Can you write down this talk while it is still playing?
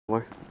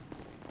More.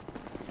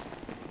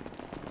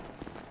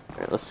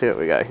 Alright, let's see what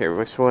we got here.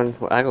 Which one?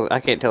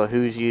 I can't tell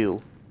who's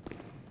you.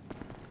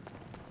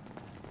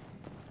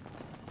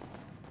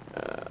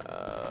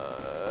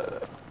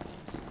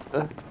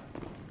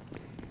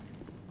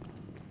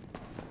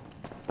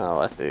 Oh,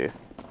 I see.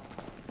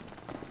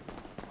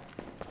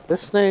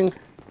 This thing?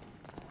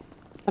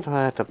 Why do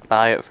I have to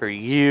buy it for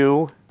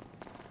you?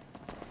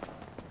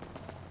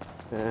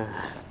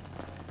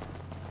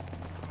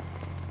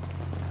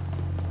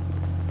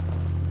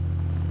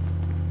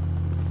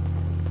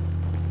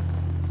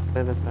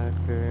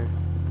 Benefactor.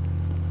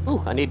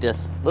 Ooh, I need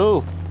this.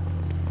 Move!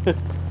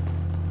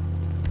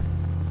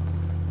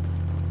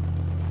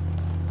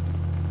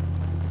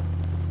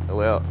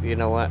 Well, you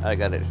know what? I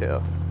got it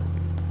too.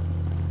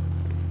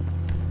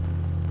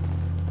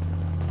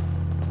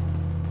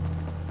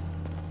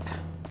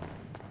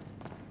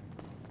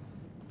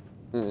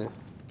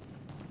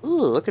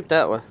 Ooh, look at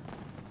that one.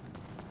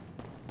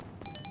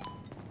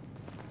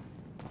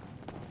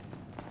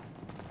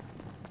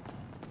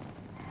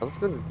 I was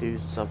gonna do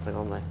something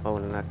on my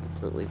phone and I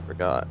completely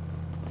forgot.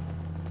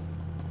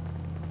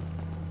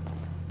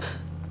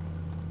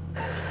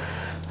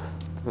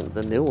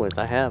 The new ones,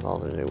 I have all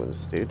the new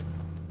ones, dude.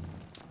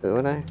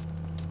 Don't I?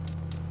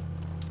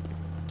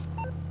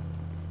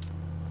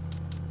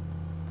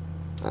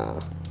 Oh.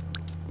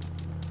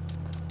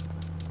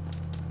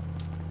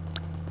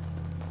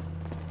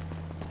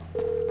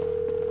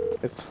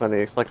 It's funny,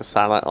 it's like a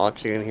silent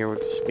auction in here with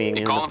just being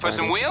in the calling for party.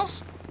 some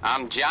wheels?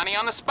 I'm Johnny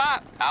on the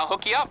spot. I'll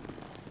hook you up.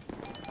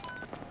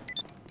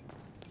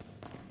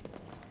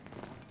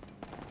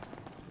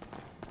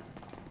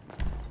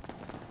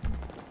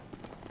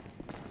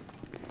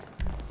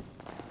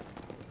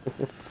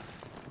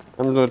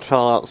 I'm gonna try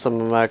out some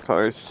of my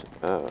cars.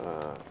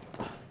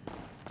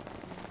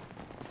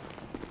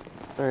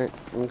 Alright,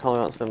 I'm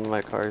calling out some of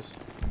my cars.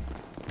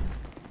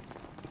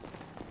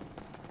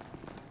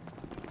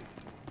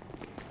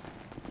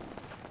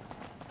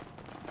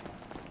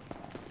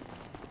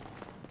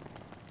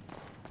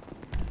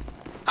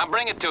 I'll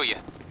bring it to you.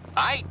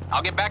 Alright,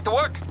 I'll get back to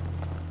work.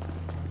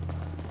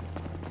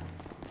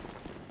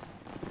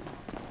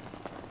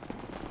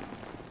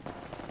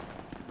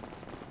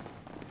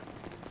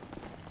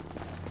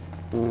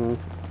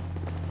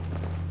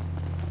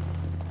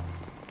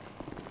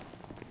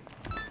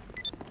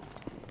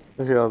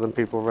 Look at all them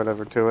people run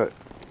over to it.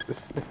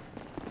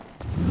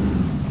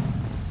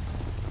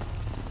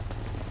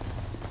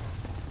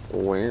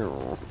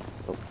 Wow.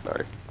 Oh,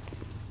 sorry.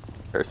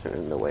 Person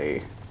in the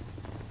way.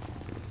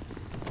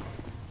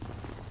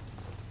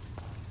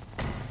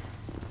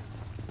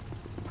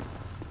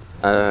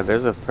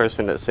 There's a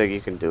person that said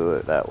you can do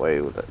it that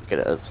way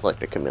with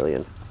select a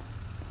chameleon.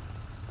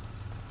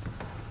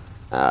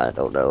 I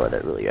don't know, I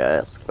didn't really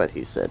ask, but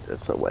he said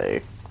it's a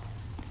way.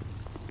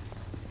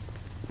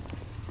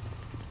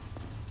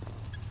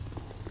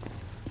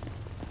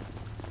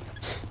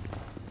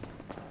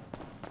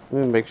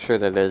 Let me make sure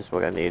that is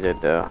what I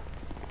needed,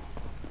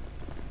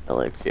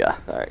 Alex, yeah,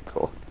 alright,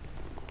 cool.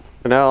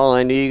 For now, all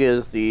I need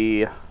is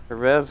the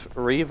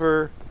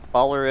Reaver,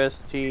 Baller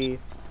ST,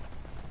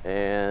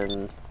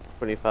 and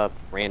 25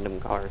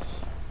 random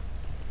cars.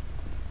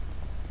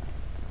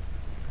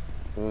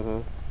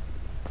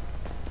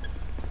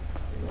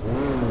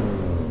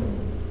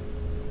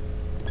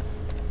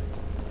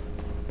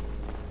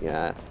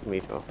 Yeah,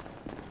 me too.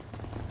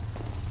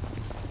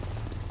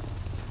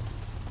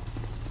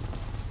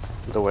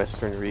 The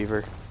Western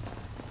Reaver.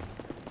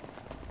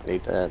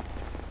 Need that.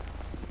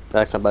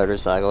 That's a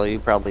motorcycle, you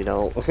probably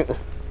don't.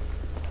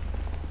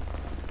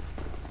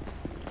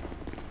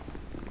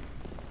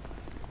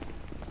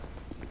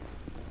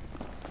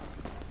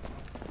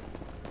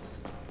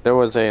 There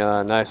was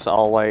a nice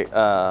all-white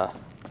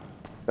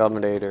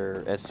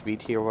Dominator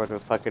SVT or whatever the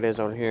fuck it is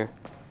on here.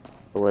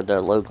 With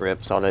the low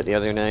grips on it the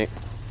other night.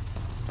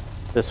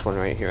 This one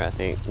right here, I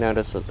think. No,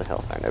 this one's a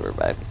Hellfire, never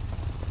mind.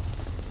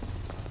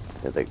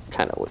 Yeah, they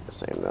kind of look the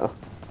same though.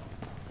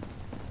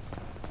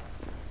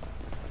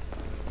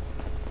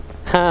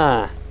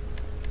 Ha!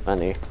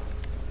 Funny.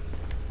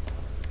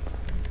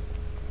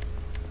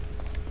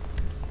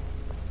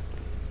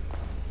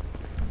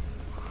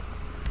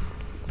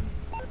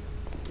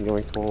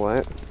 Going for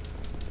what?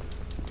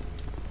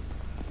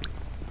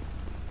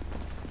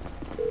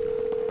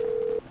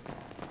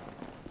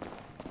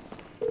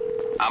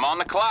 I'm on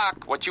the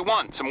clock. What you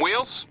want? Some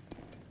wheels?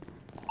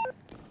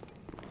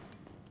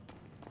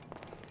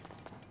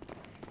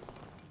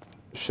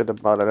 Should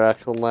have bought an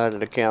actual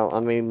modded account. I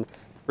mean,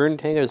 Burn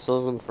Tango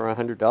sells them for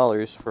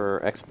 $100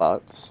 for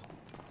Xbox.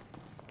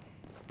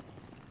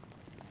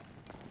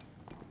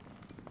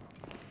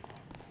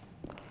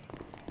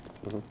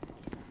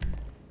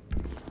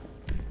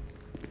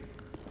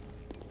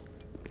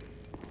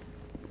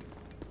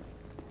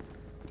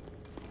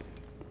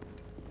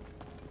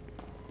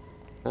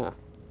 Huh.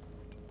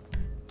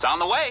 It's on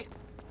the way.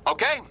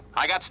 Okay,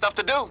 I got stuff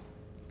to do.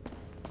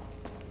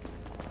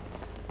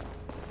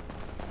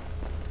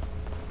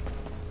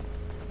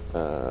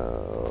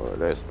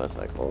 There's my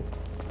cycle.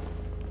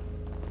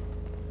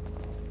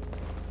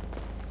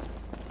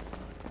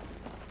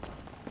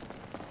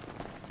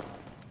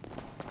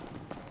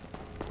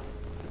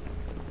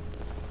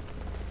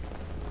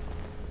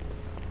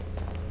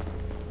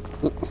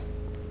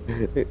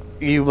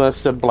 You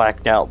must have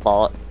blacked out,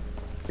 bot.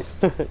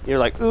 You're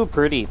like, ooh,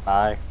 pretty,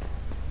 bye.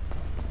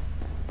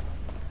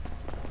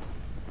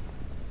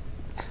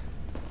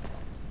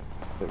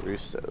 The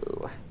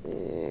Russo.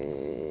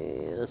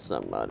 That's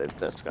not modded.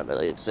 That's got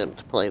an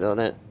exempt plate on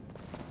it.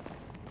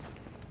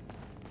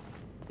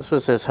 This one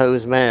says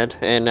hose mad,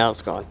 and now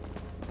it's gone.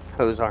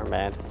 Hose are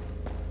mad.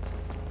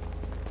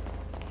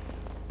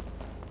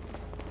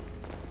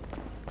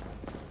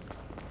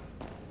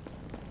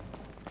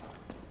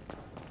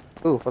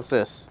 Ooh, what's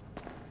this?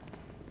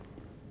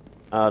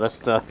 Oh,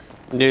 that's the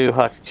new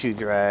Hakuchu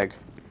drag.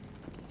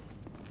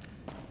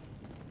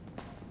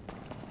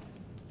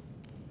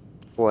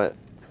 What?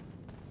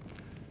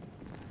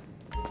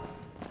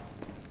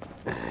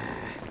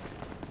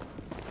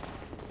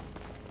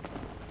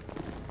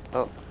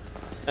 Oh,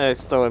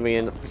 it's throwing me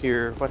in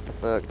here. What the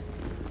fuck?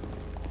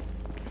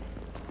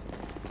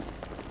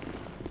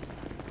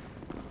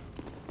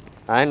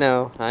 I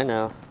know, I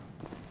know.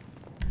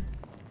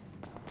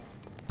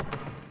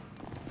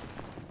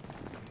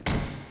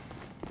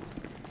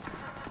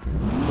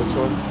 Which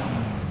one?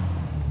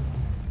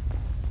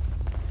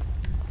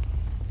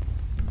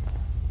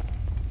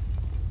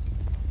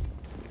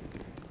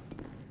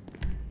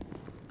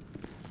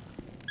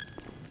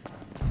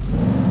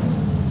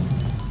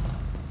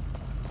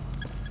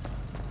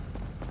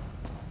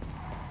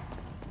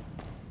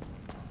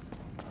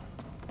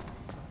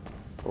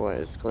 What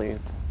is clean?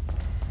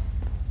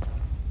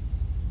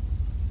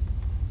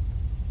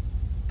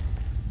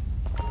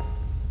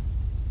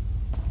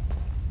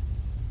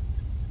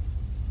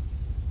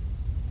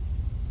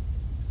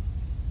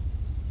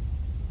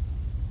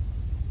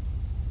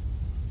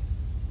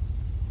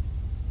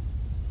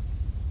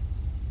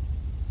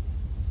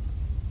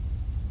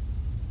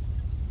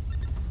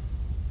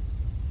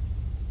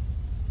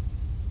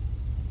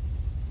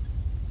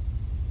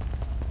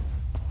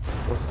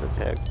 What's the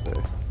tag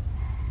there?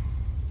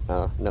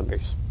 Oh,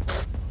 numbers.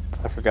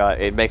 I forgot.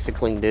 It makes a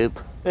clean dupe.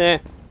 Eh.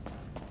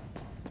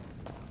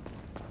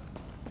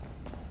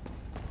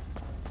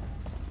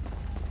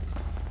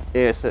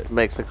 Yes, it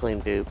makes a clean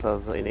dupe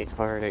of any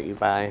car that you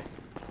buy.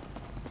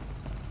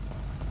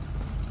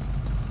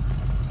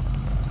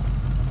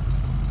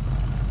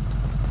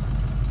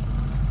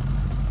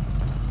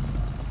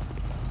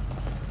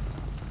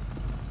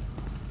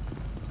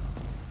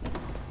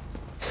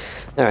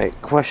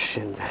 Alright,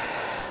 question.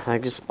 I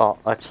just bought,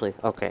 actually,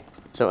 okay.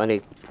 So I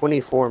need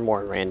 24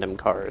 more random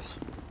cars.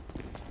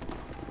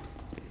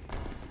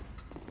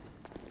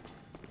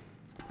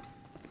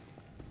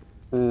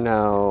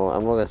 No,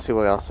 I'm gonna see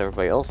what else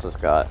everybody else has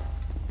got.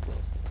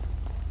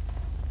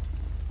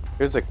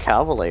 Here's a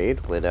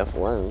Cavalade with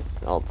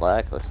F1s, all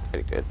black, looks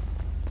pretty good.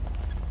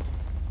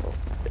 Oh,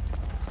 shit.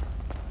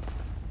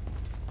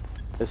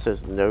 This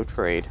says no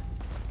trade.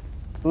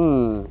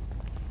 Hmm.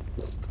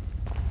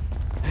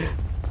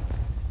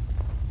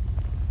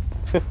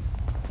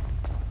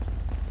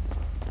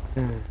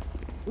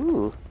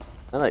 Ooh,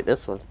 I like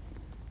this one.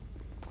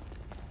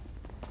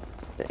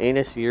 The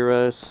Anus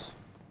Euros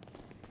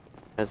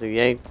has a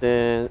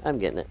Yankton. I'm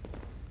getting it.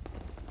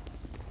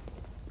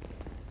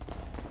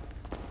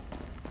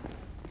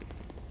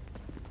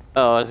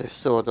 Oh, is there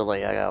still a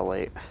delay? I gotta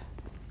wait.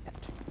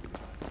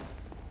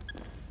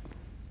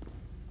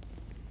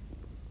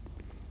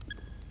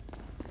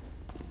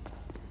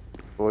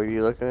 What are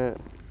you looking at?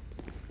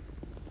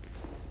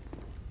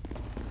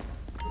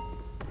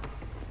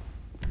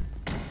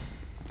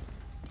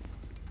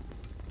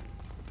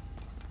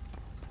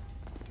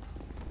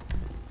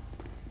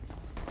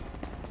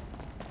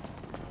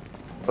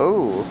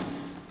 Oh.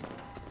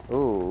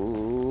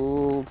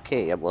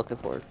 Okay, I'm looking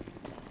for it.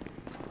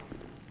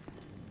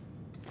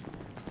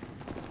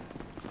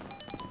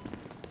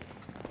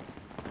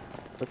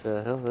 What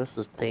the hell? This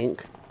is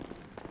pink.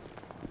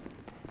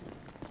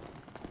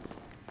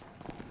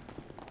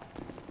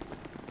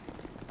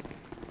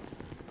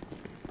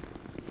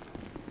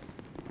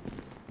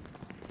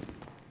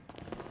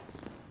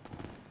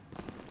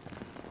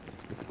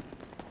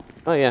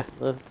 Oh yeah,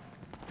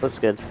 that's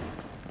good.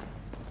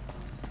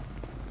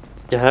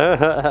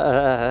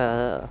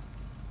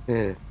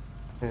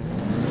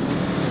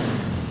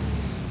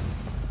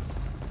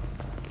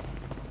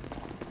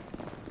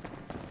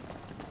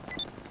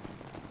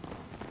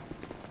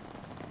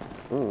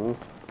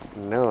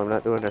 No, I'm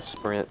not doing a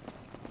sprint.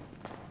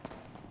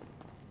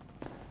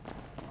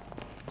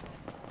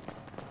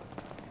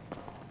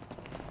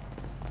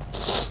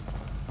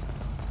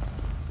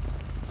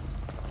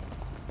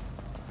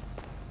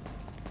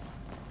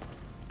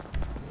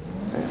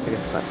 I think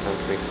it's about time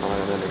to be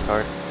calling another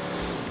car.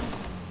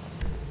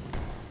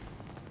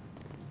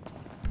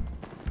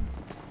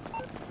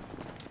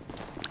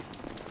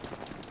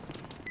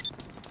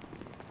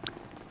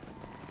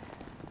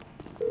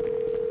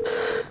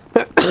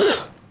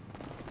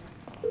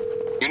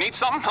 You need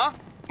something, huh?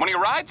 One of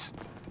your rides?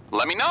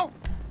 Let me know.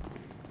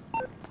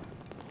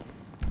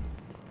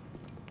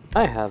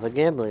 I have a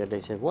gambling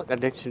addiction. What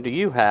addiction do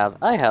you have?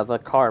 I have a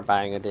car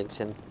buying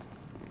addiction.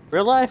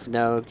 Real life?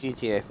 No,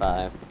 GTA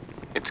 5.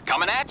 It's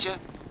coming at you.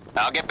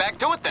 I'll get back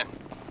to it then.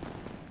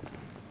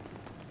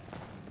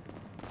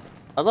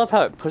 I love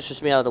how it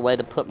pushes me out of the way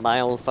to put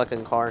my own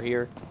fucking car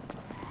here.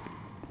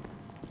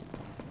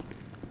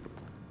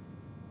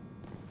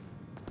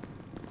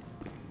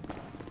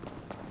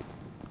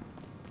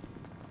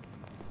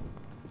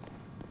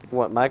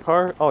 What, my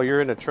car? Oh,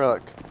 you're in a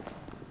truck.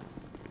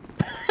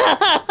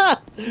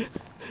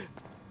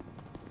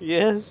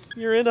 Yes,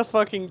 you're in a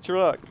fucking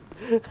truck.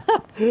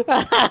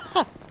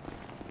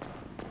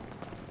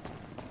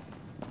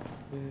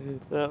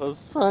 That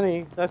was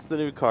funny. That's the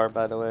new car,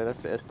 by the way.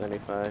 That's the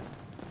S95.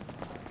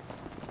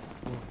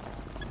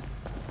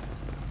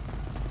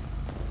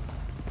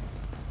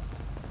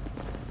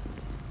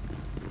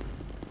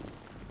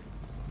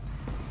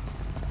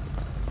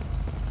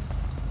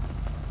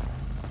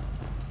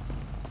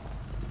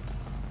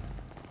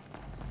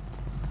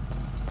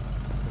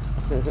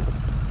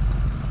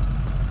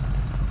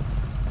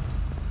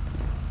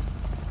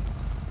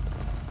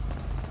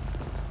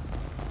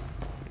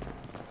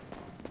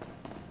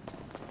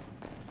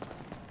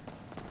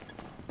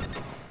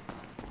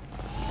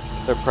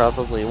 They're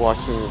probably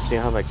watching to see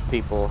how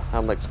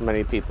much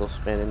money people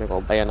spend, and they're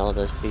gonna ban all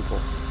those people.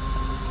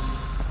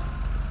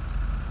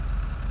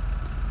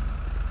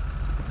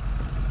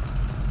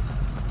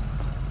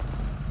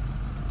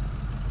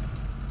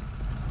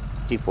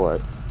 Keep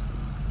what?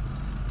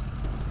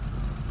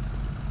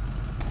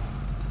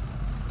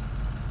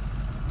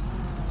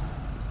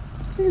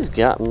 He's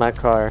got in my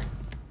car.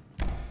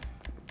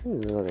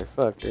 He's a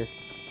motherfucker.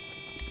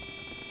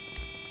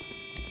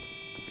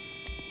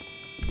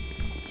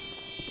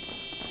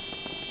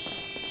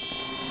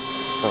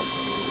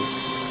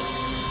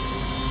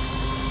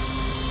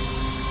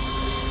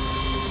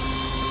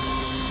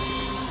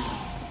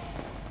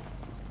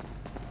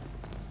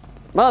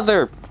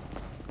 Mother!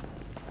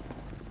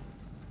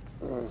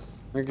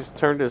 He just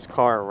turned his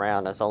car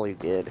around, that's all he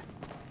did.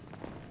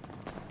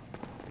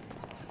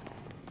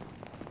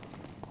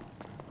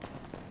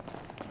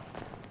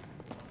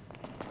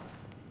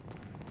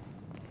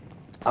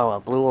 Oh, a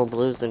blue on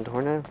blues in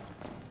Torno?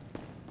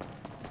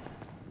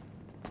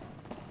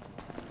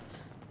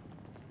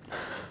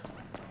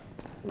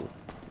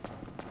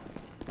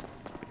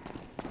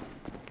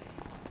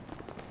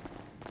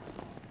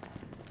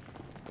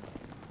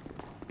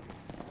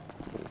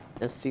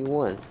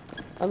 SC1.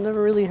 I've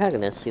never really had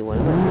an SC1.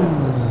 I'm not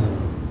doing this.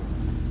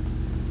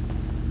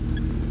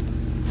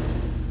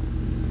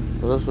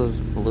 Well, this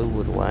was blue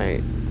with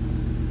white.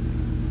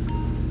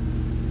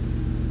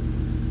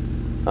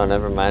 Oh,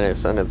 never mind.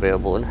 It's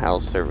unavailable in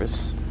house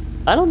service.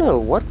 I don't know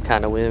what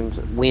kind of rims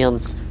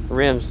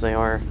they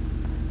are.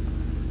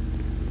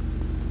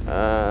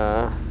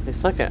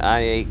 It's like an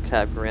i8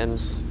 type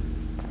rims.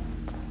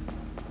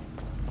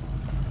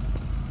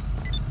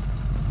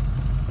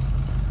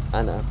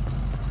 I know.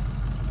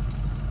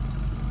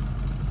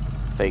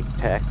 Fake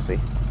taxi.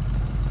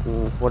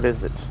 What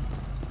is it?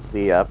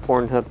 The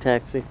Pornhub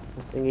taxi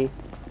thingy?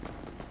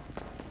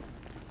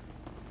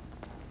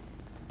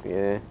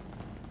 Yeah.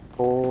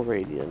 Full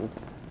radian.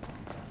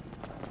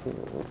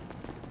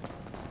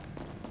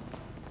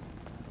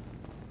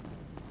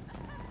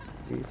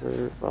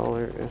 Beaver,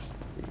 baller, SP.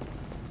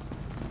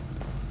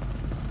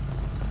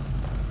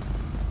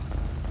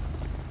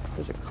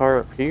 There's a car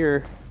up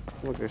here.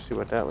 We'll go see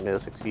what that one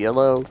is. It's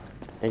yellow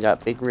and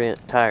got big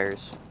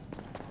tires.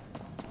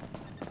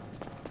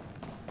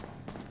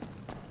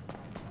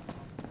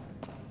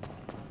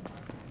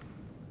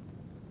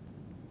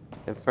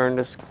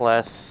 Furnace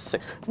class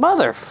 6.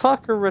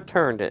 Motherfucker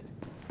returned it.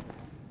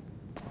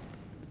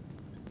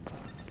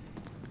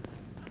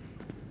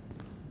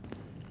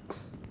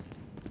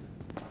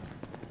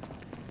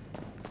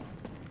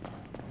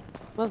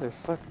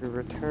 Motherfucker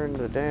returned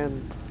the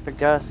damn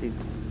Pegasi.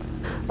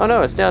 Oh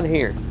no, it's down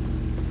here.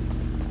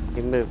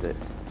 He moved it.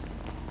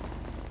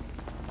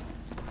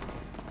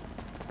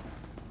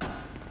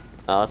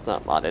 Oh, it's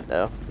not modded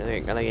though. It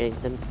ain't gonna get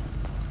anything.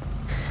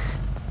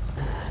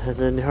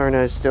 The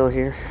Harno's still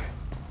here.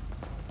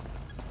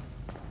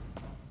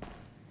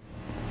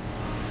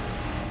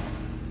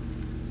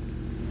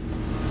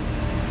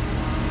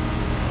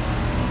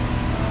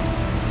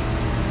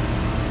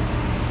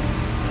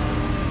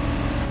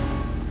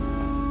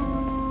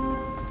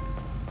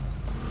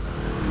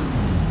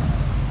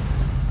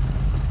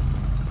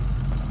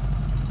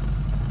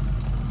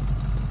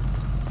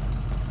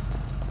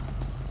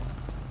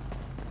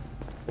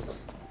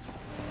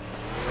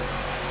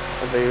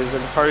 They was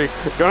in the party.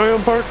 Guy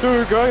on part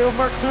 2! Guy on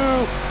part 2!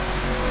 Can't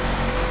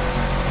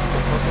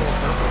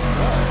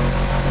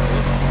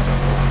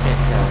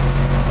tell.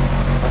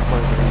 Like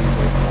ones that are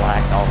usually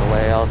black all the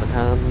way all the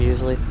time,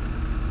 usually.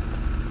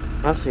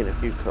 I've seen a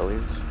few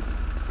colors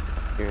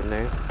here and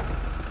there.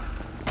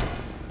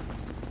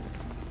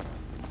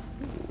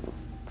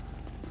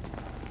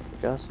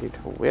 Gussie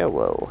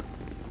Huevo.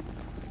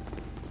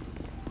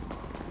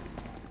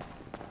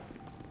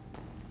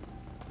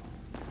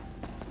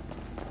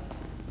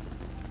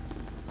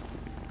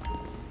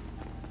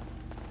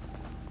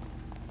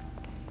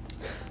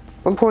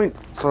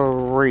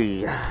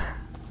 .3.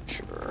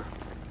 Sure.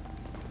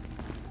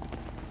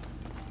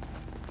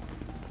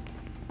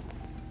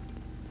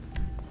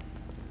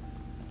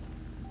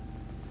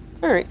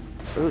 Alright,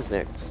 who's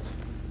next?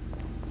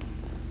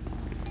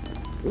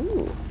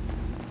 Ooh.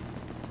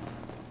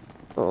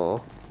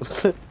 Oh.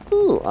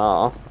 Ooh,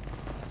 aw.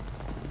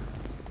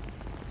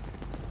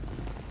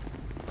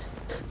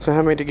 So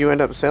how many did you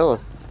end up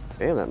selling?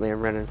 Damn, that man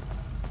running.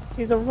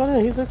 He's a runner,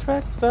 he's a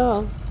track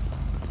star.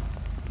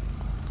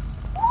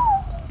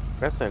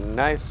 That's a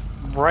nice,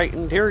 bright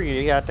interior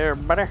you got there,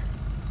 buddy.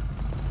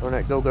 On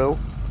that go-go.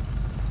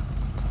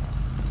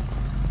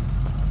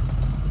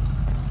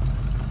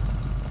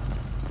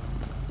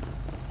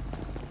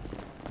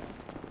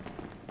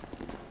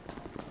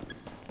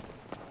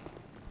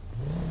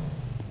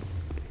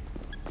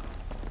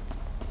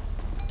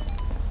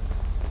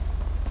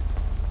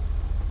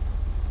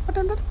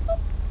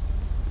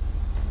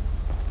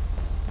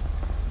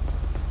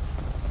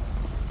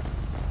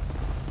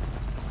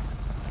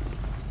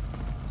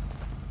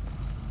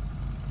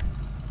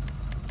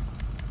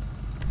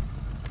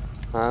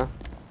 Huh?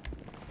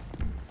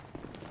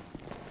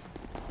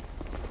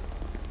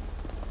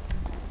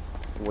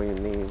 What do you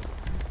mean?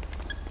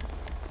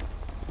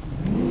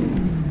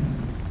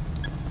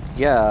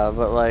 Yeah,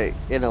 but like,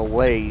 in a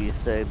way you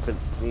said, but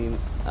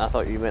I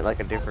thought you meant like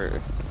a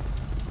different...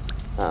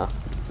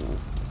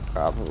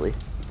 probably.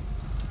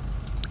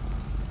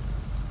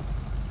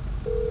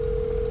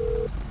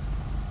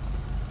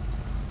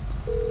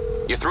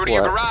 You're through to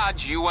your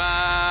garage. You,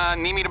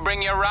 need me to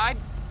bring you a ride?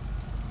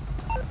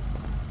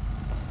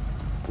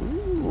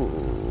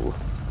 Ooh.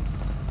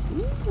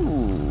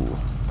 Ooh.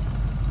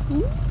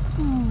 Ooh.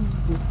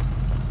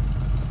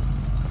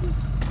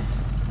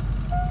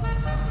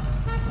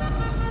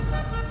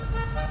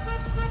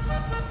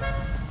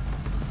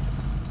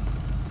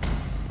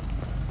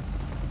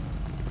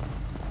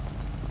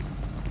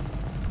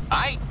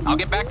 Alright, I'll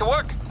get back to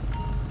work.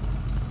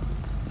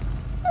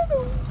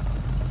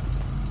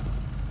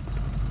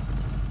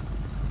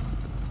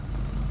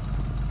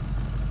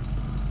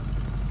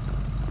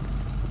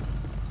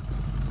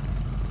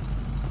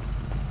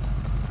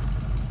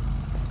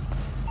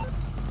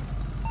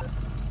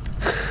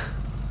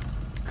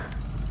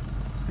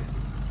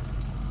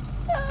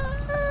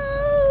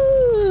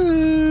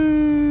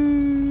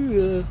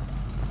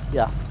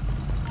 Yeah.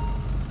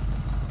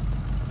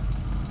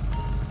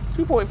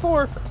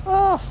 2.4?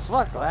 Oh,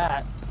 fuck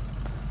that.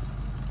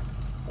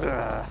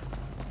 Ugh.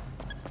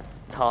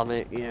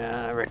 Comment,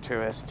 yeah,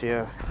 Retro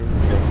S2.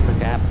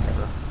 Look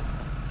after.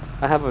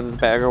 I have a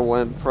better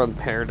one from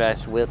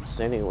Paradise Whips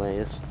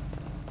anyways.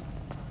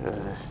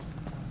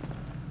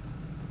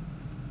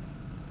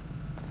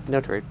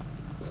 No trade.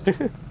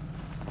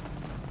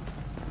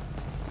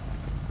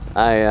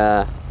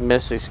 I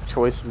messaged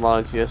Choice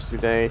Mods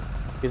yesterday.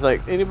 He's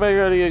like, anybody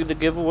got any of the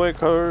giveaway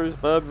cars?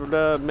 Blah blah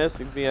blah.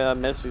 Message me. I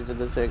messaged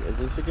him and said, is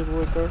this a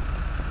giveaway car?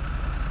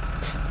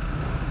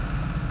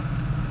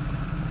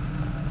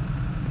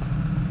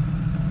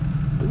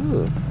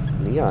 Ooh,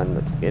 neon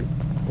looks good.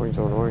 Orange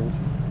on orange.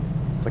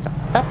 It's like a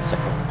Pepsi.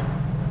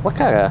 What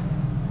kind of?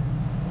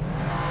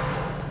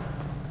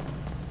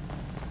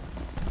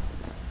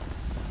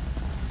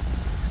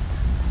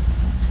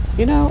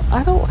 You know,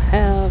 I don't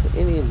have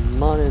any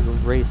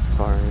modded race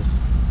cars.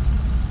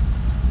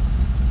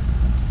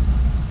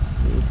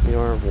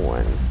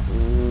 Pt.1.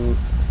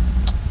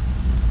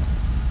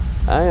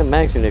 I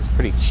imagine it's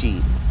pretty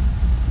cheap.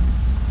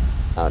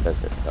 Oh,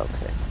 does it?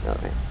 Okay.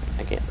 Okay.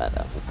 I can't buy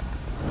that one.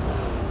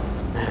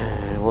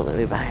 It won't let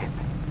me buy it.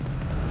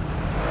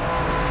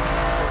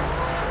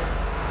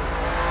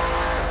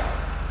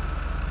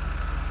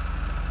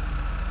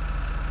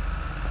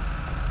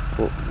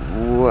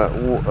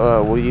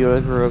 Would you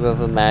ever have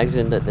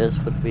imagined that this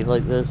would be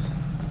like this?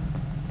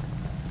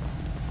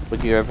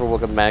 Would you ever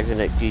would imagine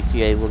that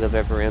GTA would have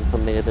ever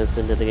implemented this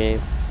into the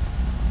game?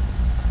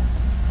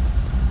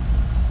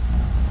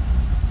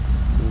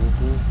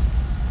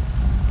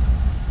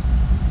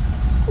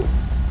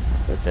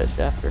 There's that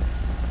shafter.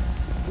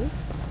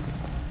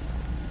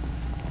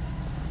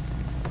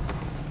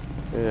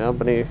 Yeah,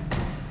 but it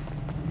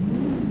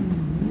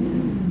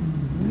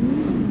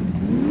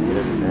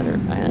doesn't matter.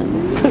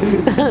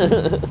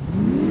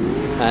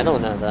 I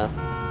don't know though.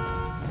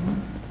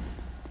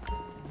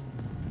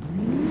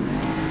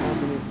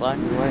 Black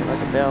and white like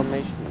a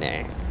Dalmatian?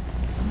 Nah.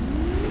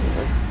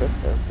 Let's put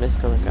the mist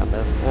color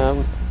combo.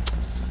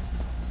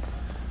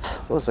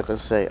 What was I gonna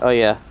say? Oh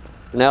yeah.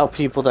 Now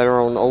people that are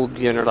on old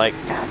gen are like,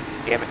 God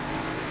damn it.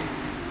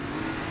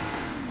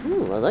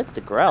 Ooh, I like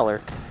the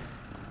growler.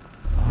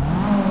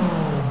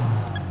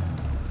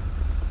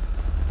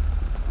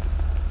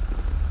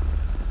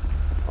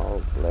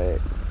 All black.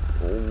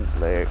 All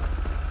black.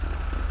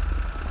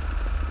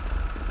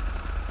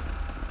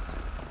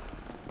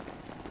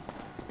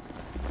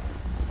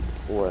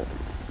 What?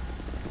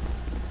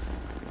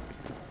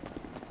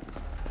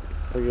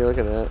 What are you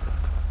looking at?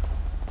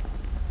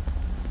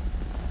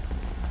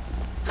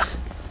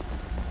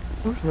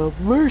 Lord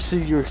have mercy,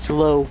 you're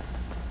slow.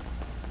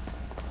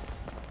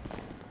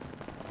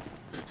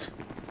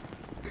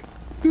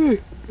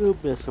 I'm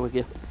messing with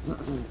you.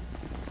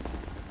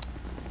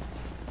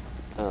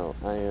 Oh,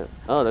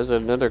 oh, there's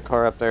another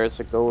car up there.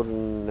 It's a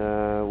golden,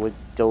 with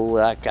gold.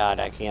 Oh, God,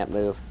 I can't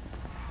move.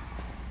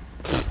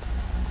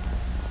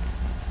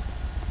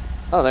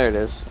 Oh, there it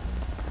is.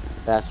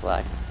 That's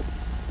why.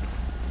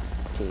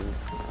 King.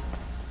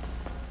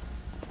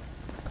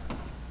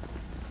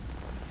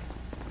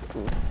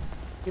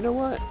 You know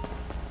what?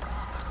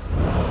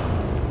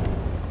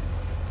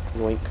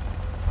 Yoink.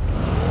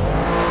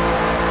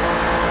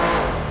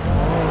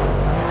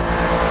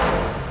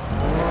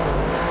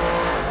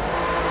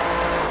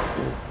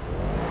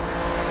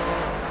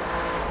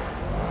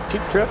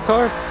 Cheap truck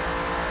car?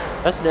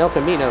 That's an El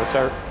Camino,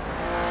 sir.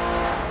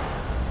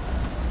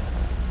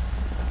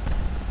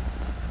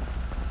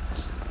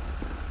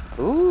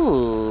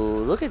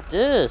 Ooh, look at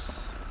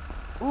this.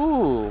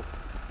 Ooh.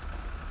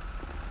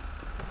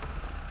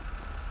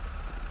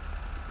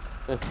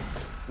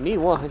 Me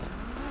one.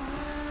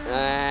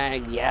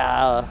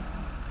 Yeah.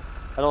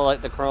 I don't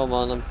like the chrome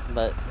on them,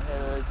 but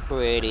it looks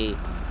pretty.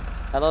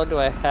 How long do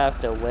I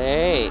have to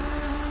wait?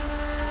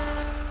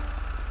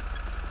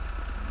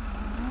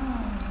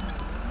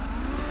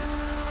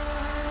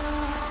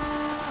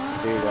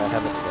 Dude, I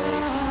haven't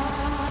waited.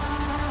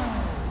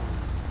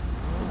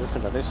 Is this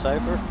another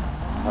cipher?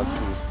 Oh, it's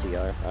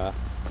VSTR.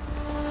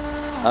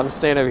 I'm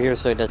staying over here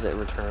so it doesn't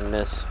return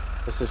this.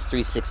 This is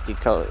 360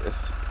 colors.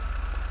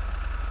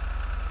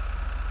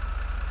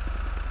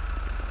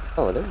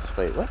 Oh, it is.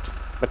 Wait, what?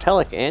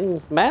 Metallic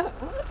and matte?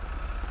 What?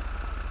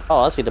 Oh,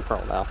 I see the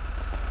pearl now.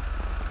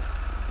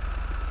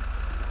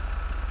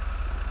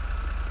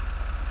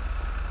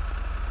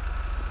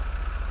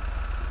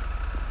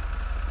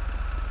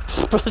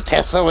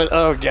 Tesla went,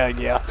 oh god,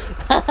 yeah.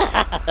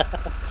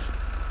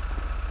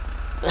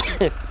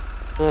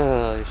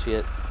 Oh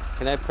shit.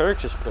 Can I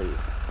purchase, please?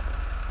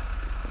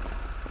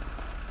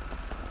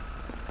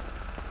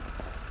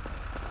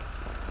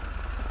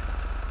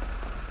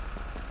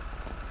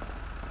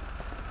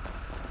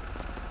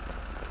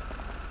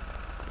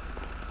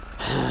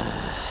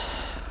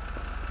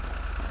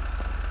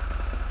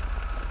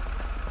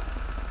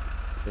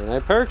 Can I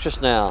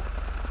purchase now?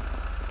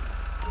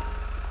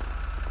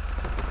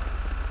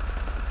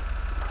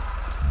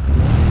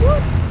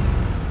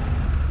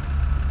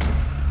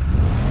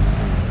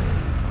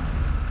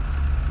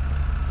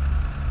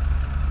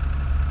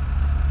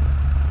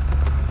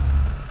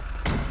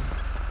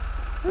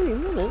 Wait a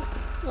minute.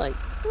 Like,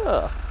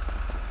 ugh.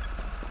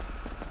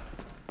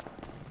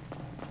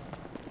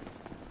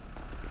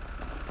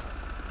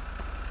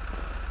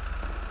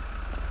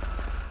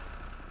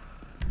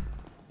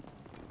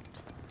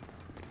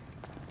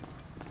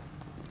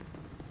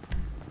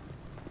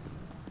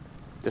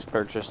 Just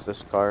purchased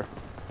this car.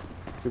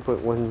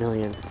 2.1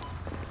 million.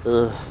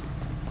 Ugh.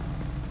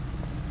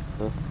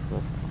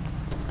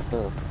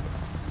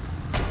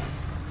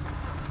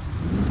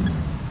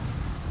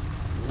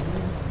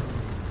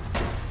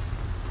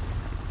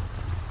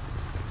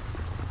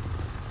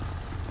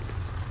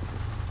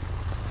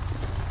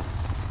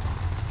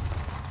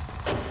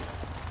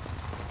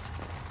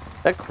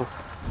 That cool.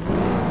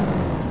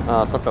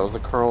 Oh, I thought that was a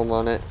chrome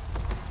on it.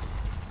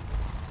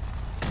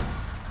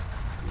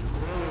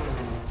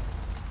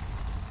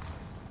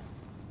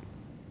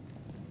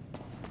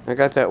 I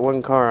got that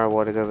one car I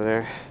wanted over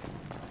there.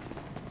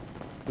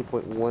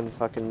 2.1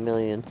 fucking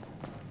million.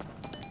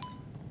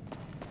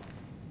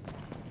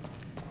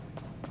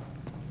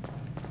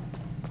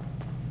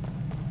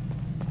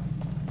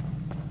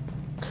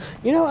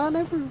 You know, I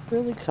never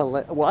really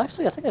collect. Well,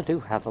 actually, I think I do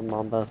have a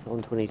Mamba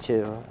on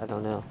 22. I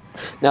don't know.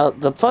 Now,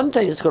 the fun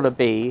thing is going to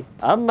be,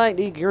 I might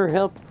need your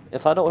help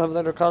if I don't have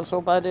another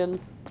console by then.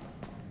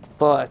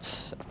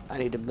 But I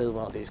need to move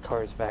all these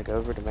cards back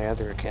over to my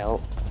other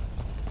account.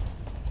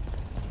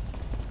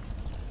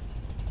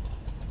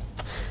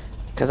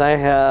 Because I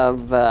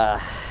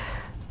have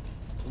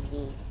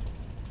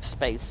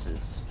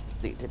spaces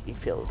need to be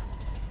filled.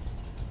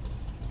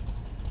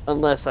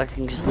 Unless I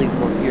can just leave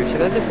them on here.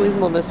 Should I just leave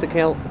them on this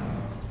account?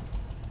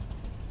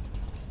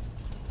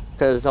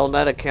 Because on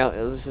that account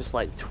it was just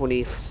like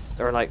 20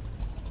 or like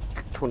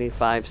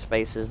 25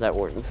 spaces that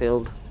weren't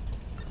filled.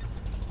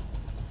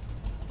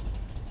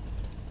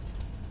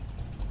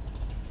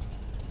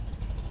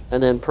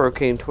 And then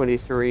Procaine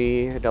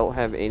 23, I don't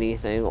have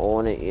anything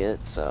on it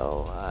yet,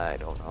 so I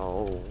don't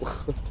know.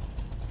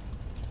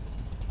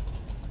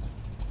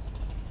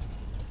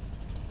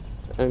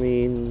 I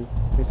mean,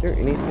 is there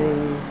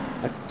anything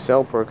I could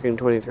sell Procaine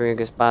 23 and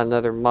just buy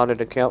another modded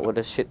account with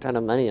a shit ton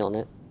of money on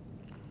it?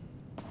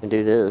 And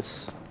do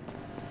this.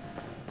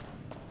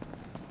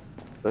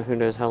 But who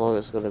knows how long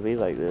it's going to be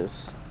like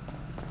this.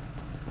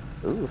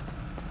 Ooh.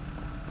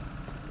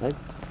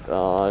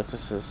 Oh,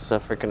 this is a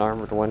freaking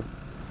armored one.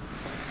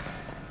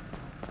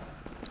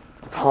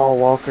 Paul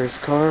Walker's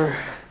car.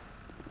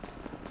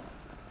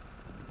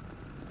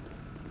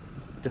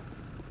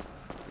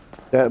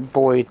 That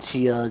boy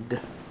Tiug.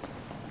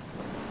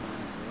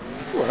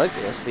 Ooh, I like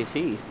the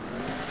SVT.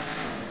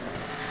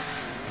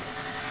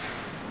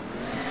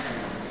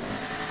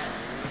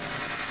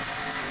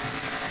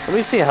 Let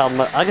me see how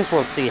much. I just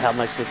want to see how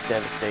much this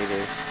Devastate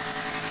is.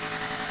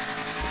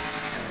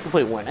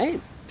 2.1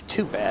 ain't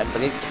too bad,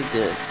 but ain't too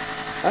good.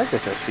 I like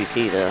this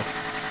SVT though.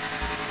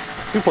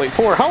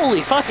 2.4,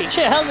 holy fucking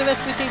shit, how's an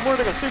SVT more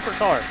than a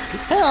supercar?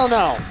 Hell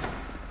no!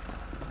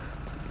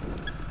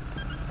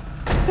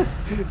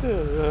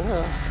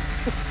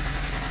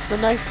 It's a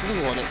nice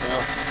blue on it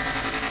though.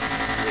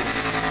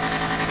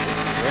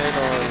 Red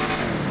on...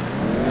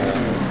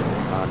 just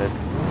modded.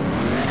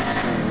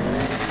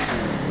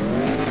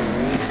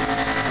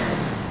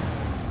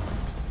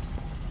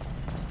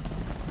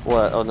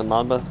 What, on the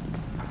Mamba?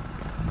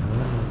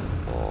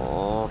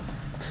 Aww.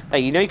 Hey,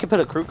 you know you can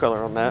put a crew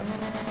color on that. You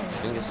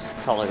can just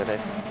call it a day.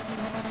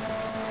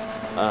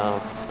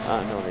 I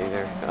don't know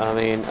either. I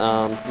mean,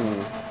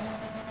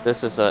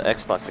 this is an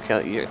Xbox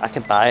account. I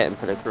can buy it and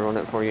put a crew on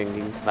it for you and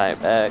you can buy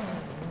it back.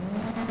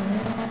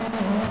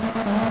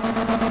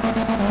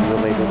 You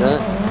want me to do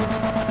that?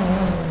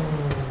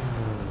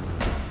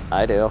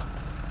 I do.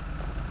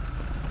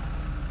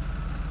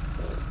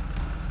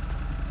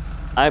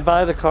 I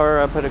buy the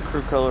car, I put a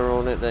crew color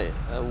on it that,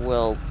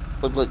 well,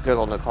 would look good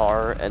on the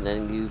car, and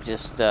then you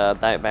just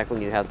buy it back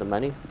when you have the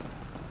money.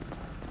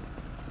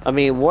 I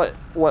mean, what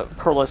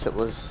pearlescent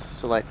was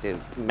selected?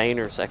 Main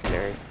or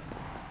secondary?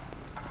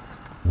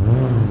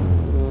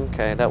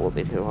 Okay, that won't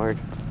be too hard.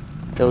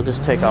 It'll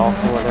just take off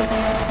or whatever.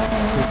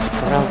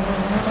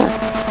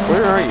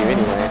 Where are you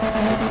anyway?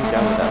 You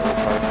done with that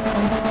little part?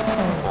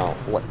 Oh,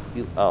 what?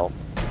 You, oh.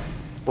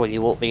 Well,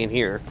 you won't be in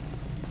here.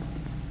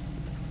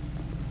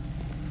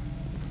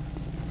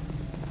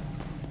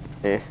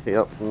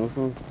 Yep,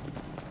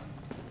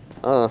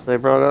 Oh, they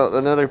brought out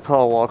another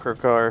Paul Walker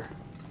car.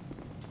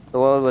 The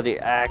one with the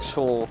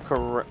actual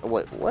correct...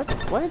 What?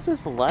 Why is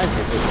this live?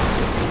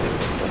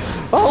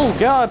 Oh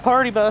god,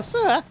 party bus!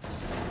 Ah.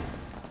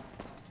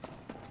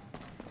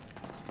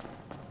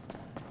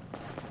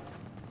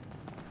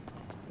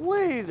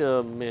 Wait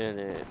a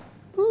minute.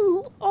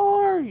 Who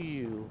are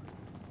you?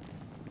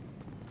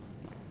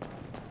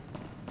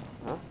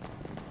 Huh?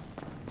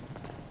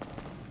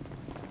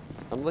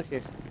 I'm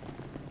looking...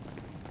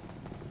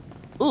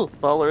 Ooh,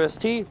 Baller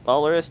ST,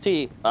 Baller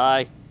ST,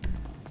 bye.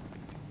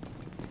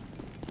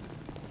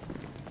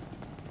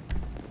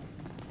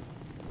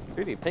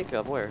 Pretty pink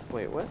up where?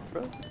 Wait, what?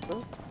 Truck?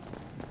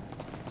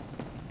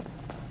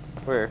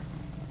 Where?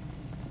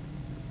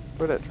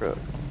 Where that truck?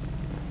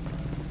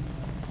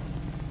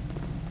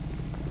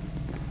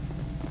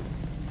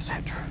 What's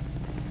that truck?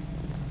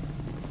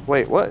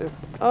 Wait, what?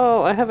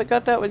 Oh, I haven't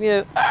got that one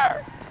yet.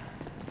 Arr!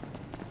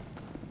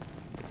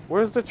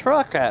 Where's the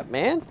truck at,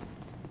 man?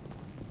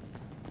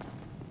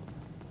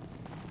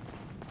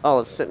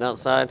 Oh, it's sitting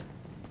outside.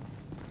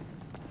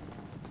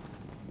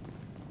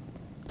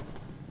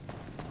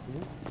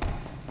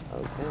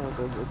 Okay, I'll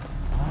go.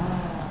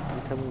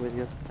 I'm coming with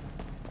you.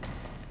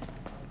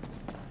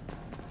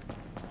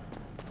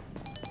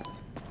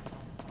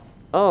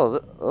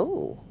 Oh,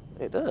 oh,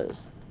 it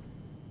does.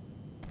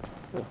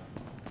 Huh.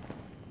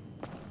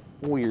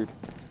 Weird.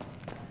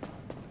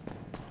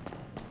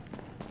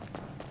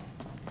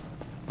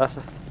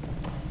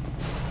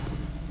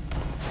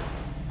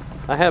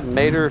 I have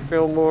Mater,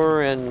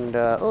 Fillmore, and,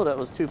 oh, that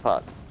was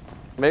Tupac.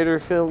 Mater,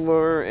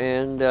 Fillmore,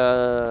 and,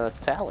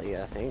 Sally,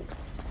 I think.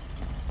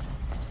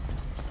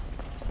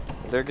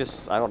 They're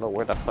just, I don't know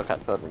where the fuck I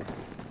put them.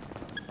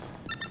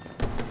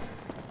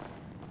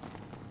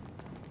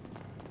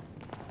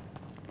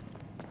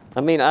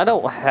 I mean, I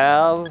don't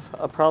have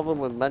a problem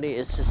with money,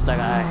 it's just like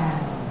I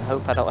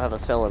hope I don't have a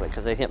sell limit,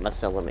 because they hit my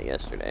sell limit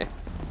yesterday.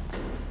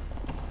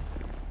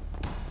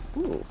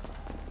 Ooh.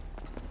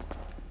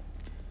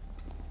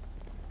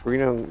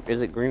 Green on,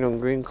 is it green on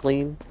green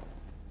clean?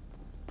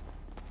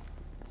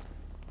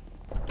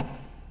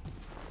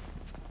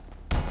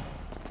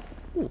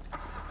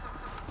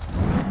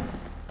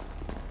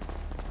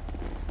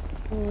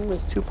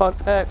 It's Tupac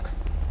pack.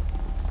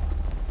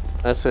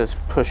 That says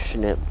push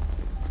nip.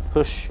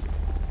 Push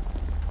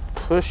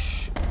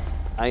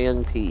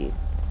INP.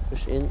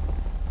 Push in.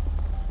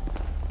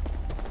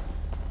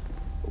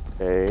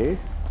 Okay.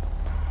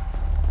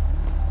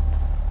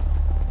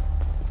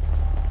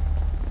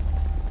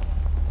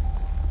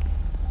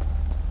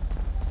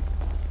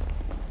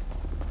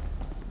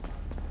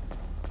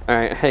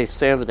 Alright, hey,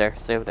 stay over there.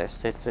 Stay over there.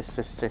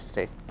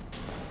 Stay.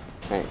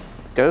 Alright.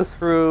 Go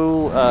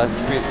through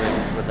street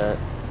rims with that.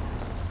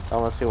 I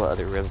want to see what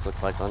other rims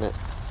look like on it.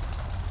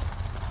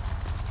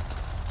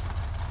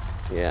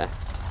 Yeah.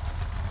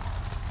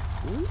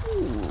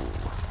 Ooh.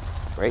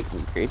 Bright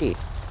and pretty.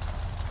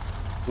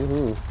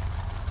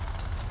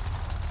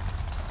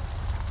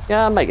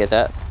 Yeah, I might get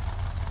that.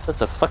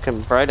 That's a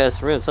fucking bright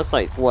ass rims. That's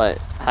like, what?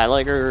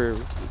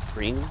 Highlighter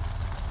green?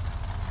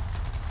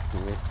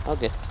 Yeah, I'll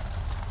get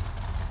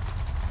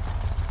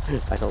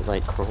it. I don't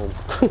like chrome.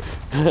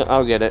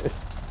 I'll get it.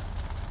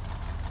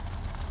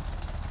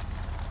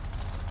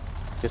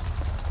 Just...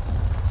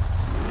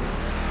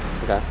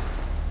 Okay.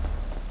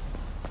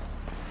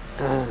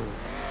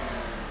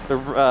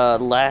 The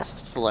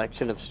last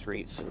selection of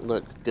streets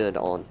look good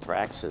on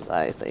Thrax's,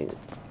 I think.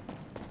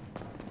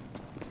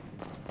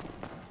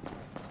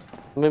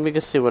 Let me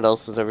just see what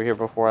else is over here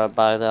before I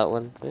buy that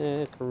one.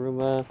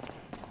 Karuma,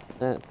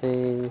 that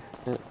thing,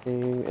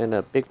 and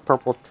a big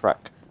purple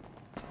truck.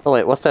 Oh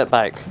wait, what's that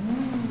bike?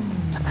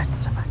 What's that bike?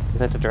 What's that bike? Is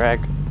that the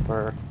drag?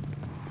 Or...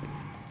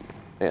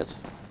 Yes.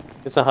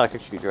 It's a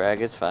Hakuchu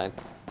drag, it's fine.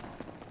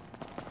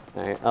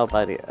 Alright, I'll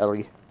buy the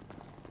Ellie.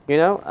 You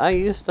know, I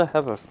used to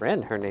have a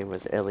friend, her name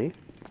was Ellie.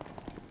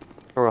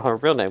 Or her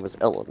real name was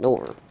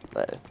Eleanor,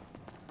 but...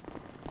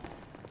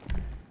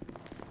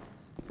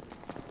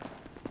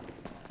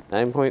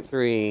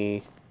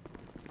 9.3.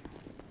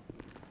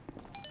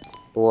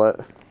 What?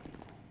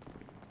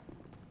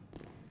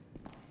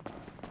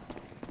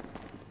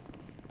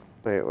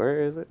 Wait,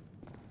 where is it?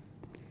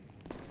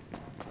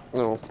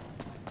 No.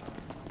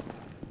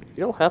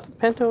 You don't have the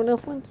Pinto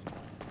Niflins?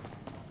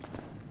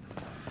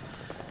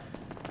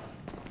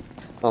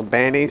 Oh,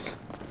 bannies.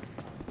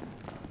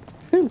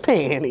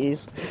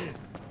 Bannies.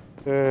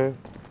 That's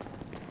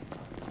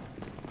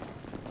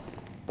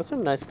a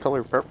nice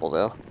color purple,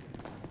 though.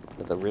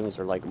 But the rims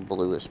are like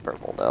bluish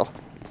purple, though.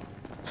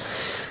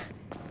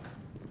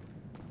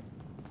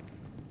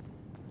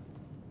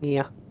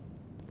 Yeah.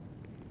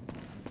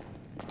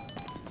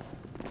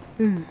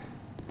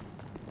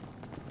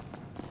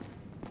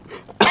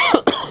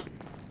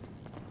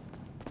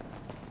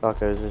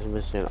 Tacos is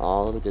missing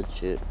all the good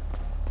shit.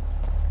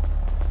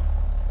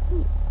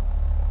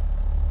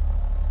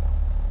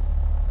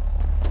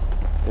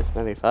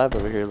 S95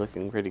 over here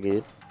looking pretty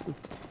good.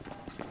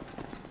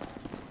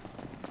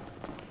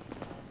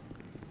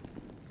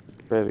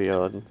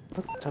 Brevion.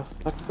 What the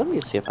fuck? Let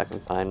me see if I can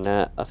find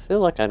that. I feel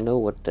like I know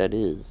what that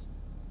is.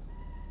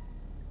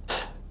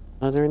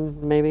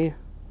 Southern, maybe?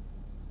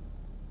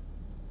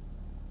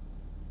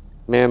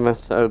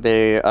 Mammoth,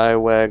 Obey,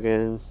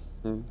 Eyewagon.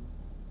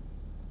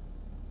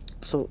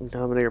 Sultan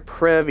Dominator,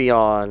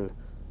 Previon.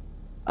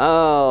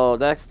 Oh,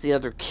 that's the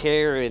other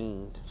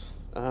Karen.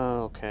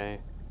 Oh, okay.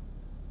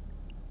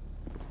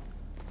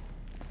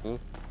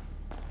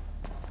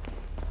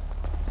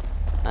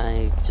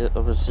 I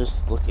was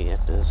just looking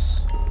at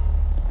this.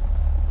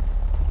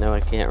 No, I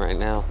can't right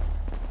now.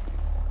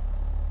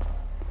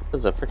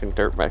 There's a freaking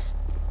dirt bike.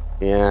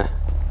 Yeah.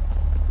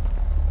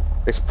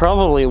 It's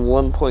probably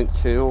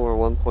 1.2 or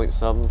 1 point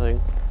something.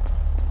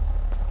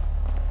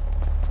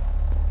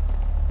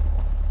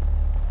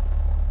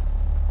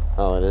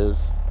 Oh, it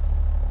is.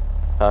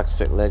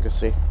 Toxic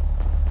Legacy.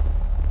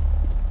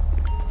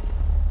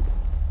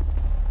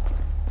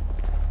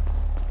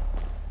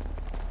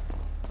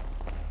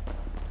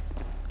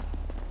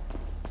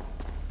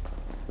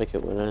 Like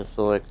it when I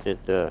selected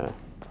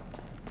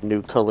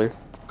new color,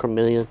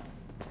 chameleon.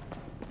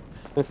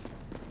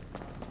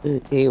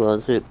 He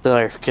wants it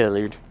dark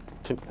colored.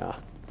 Nah.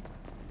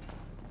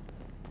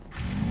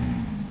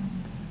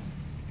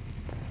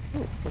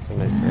 Ooh, that's a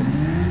nice red.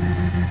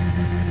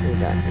 What we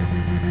got here?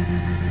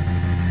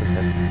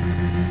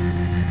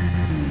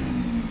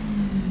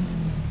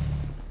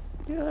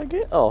 Yeah, I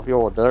get off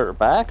your dirt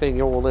bike and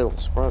your little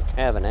sprunk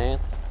having ass.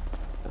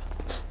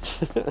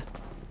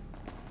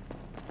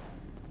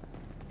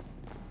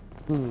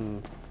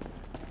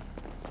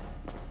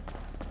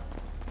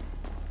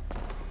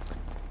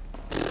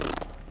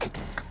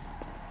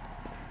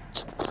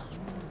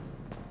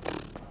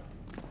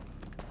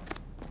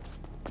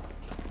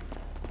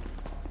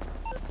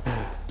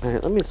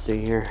 Alright, let me see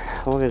here.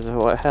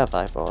 What have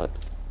I bought?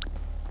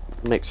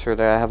 Make sure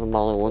that I have them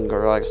all in one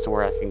garage to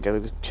where I can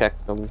go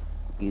check them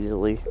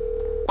easily.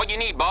 What you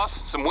need,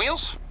 boss? Some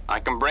wheels? I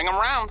can bring them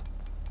round.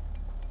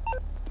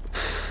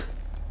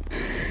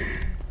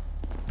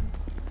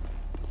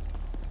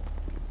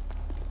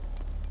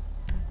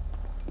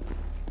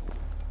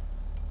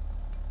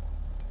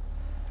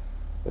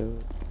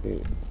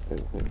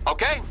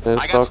 Okay,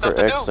 I got stuff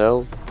to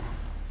XL.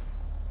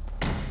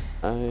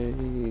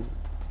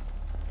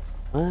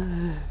 I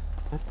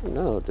don't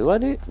know. Do I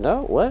need?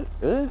 No. What?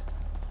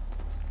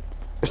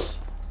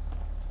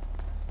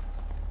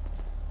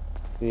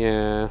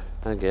 Yeah,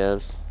 I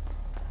guess.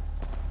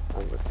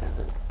 I'll look at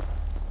it.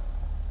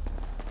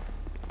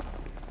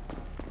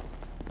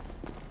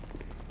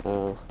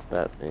 Oh,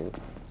 that thing.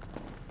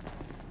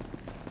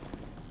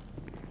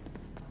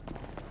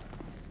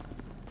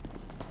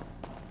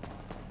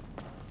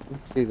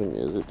 What even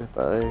is it to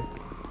buy?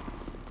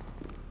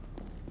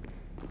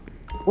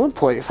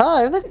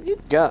 1.5? Look,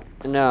 you got...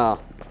 No.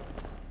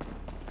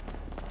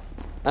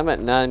 I'm at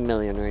 9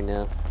 million right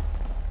now.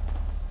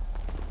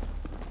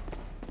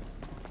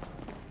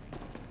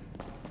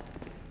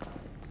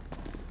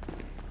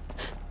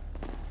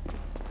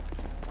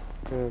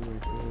 Oh my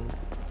god.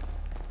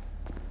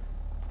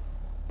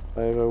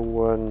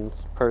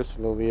 501's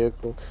personal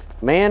vehicle.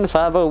 Man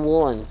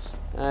 501's.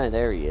 Ah,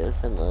 there he is.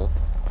 Hello.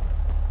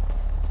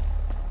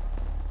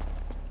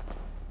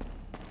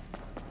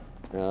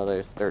 Oh,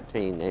 there's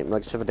 13. Ain't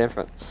much of a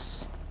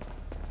difference.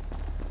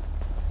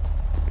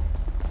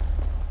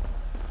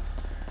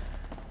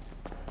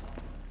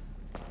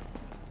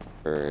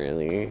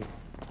 Really?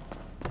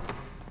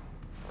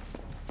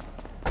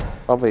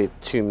 Probably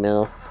 2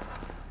 mil.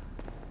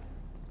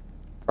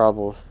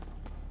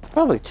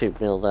 Probably 2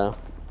 mil though.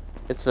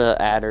 It's a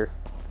adder.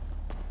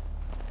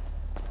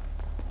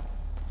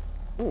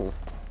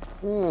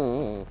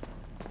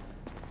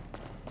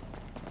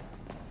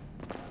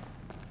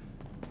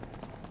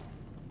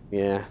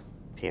 Yeah,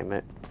 damn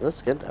it.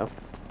 That's good though.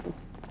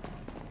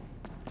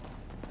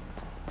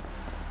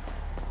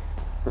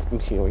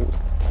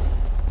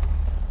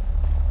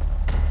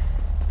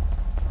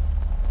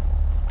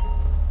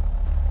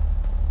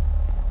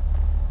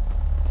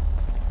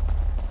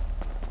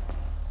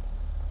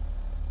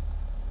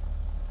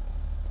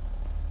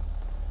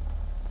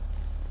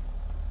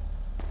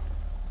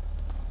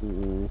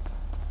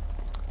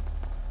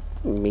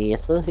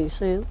 Meta, he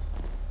says.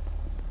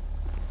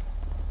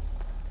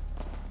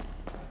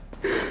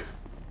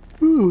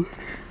 Ooh,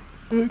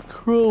 I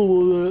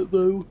crawl on that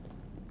though.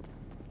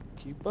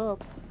 Keep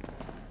up.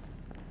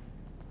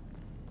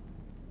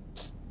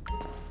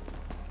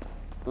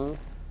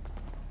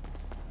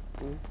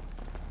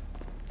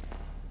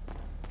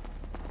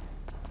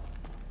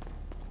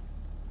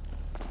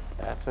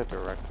 That's a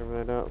director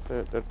man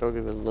outfit. That don't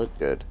even look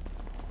good.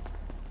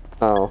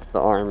 Oh, the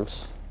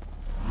arms.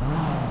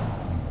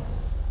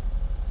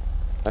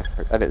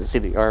 I didn't see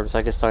the arms.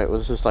 I just thought it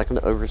was just like an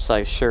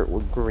oversized shirt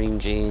with green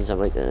jeans. I'm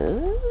like,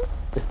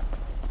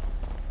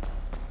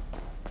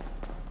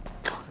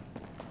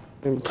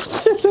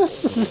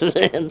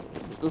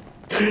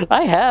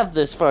 I have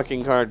this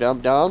fucking car,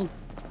 dum-dum.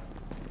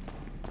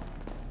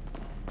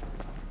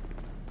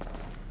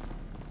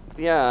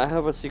 Yeah, I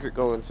have a Secret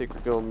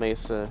Gold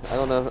Mesa. I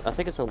don't know. I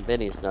think it's on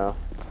Benny's now.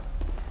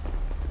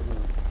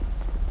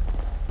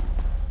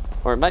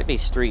 Or it might be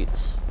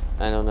Streets.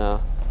 I don't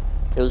know.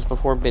 It was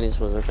before Benny's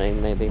was a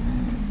thing, maybe.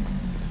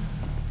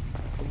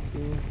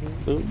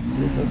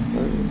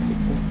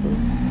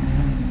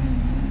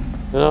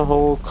 The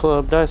whole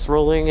club dice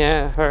rolling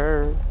at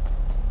her.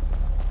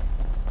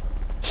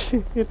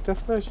 She hit the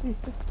floor, he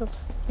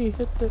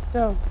hit the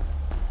down.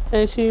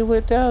 And she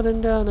went down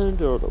and down and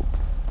down.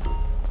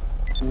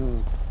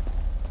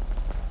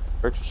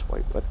 Purchase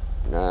white, what?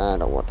 Nah, I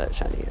don't want that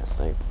shiny ass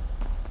thing.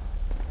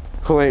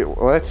 Wait,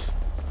 what?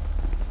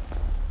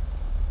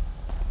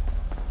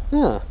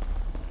 Huh.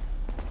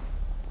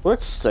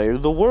 Let's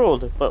save the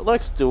world, but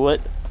let's do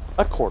it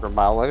a quarter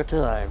mile at a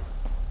time.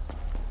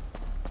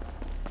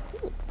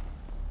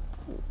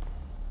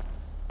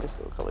 Nice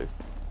little color.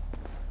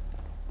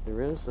 The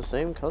rim's the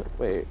same color?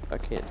 Wait, I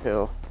can't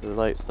tell. The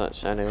light's not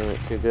shining on it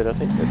too good. I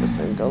think they're the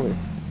same color.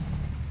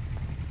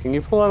 Can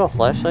you pull out a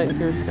flashlight in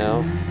here?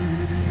 No.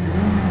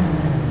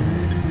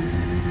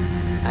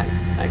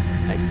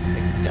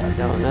 I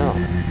don't know.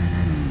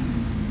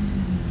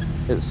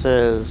 It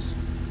says,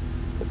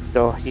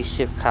 "Oh, he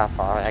shipped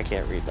copper." I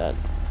can't read that.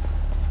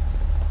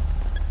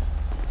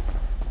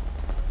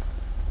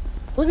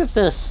 Look at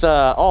this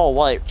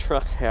all-white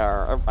truck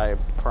here. Everybody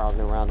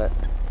prowling around it.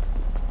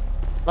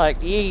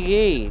 Like,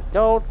 yee,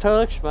 don't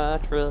touch my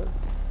truck.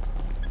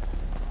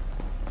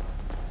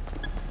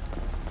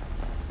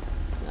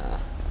 Nah.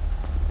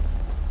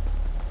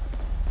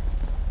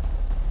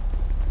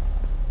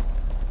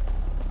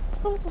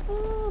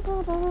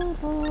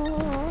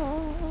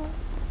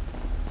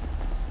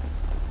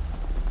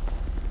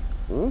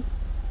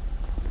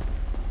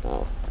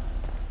 Oh.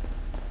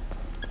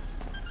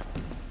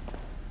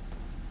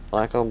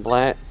 Black on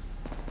black.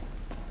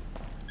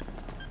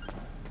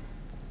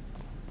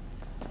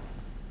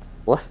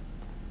 What?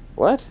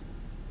 What?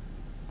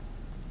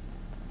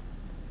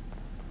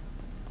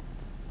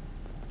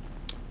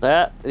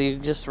 That? You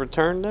just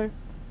returned there?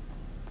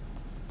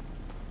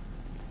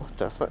 What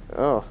the fuck?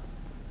 Oh.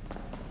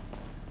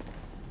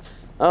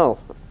 Oh.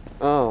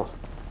 Oh.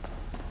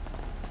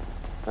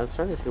 I was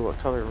trying to see what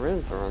color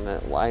rims are on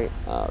that white.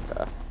 Oh,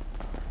 okay.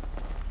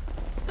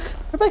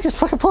 Everybody just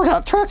fucking pulling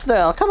out trucks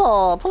now. Come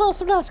on, pull out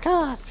some nuts,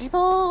 cars,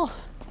 people.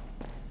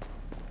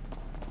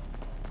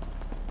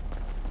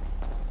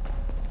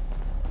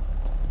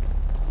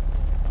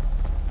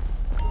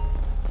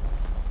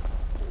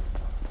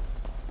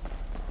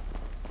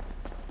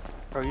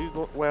 Are you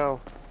go?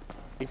 Well,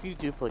 if you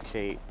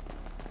duplicate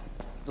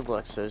the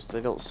Lexus,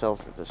 they don't sell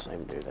for the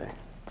same, do they?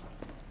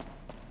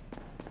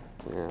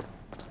 Yeah.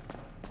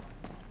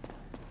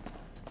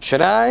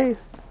 Should I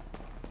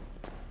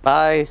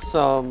buy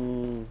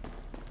some?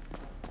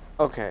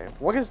 Okay,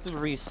 what is the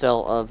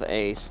resale of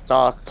a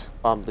stock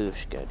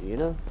Bambushka, do you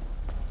know?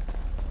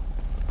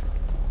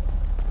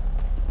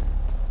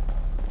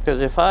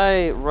 Because if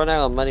I run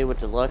out of money with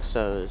the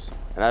Luxos,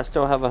 and I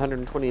still have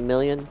 120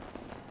 million,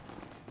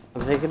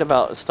 I'm thinking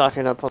about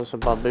stocking up on some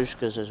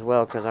Bambushkas as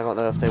well, because I don't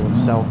know if they would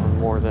sell for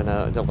more than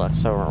a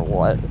Deluxo or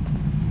what.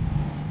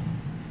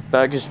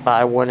 But I just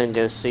buy one and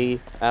go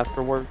see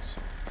afterwards.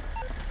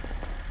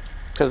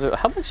 Because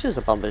how much is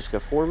a Bambushka?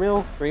 4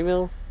 mil? 3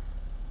 mil?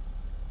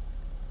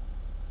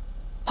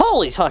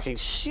 Holy fucking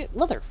shit,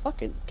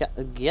 motherfucking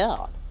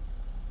god.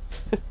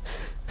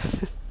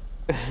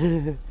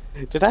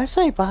 Did I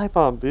say buy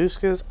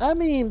Bambushkas? I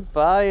mean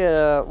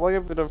buy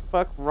whatever the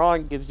fuck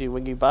Ron gives you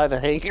when you buy the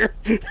hanger.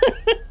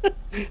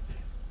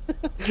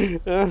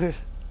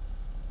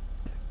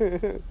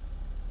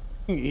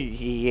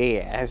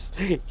 Yes,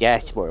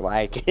 that's more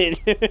like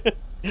it.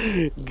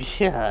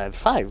 God,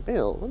 5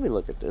 mil. Let me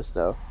look at this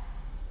though.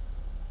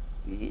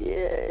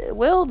 Yeah,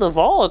 well, the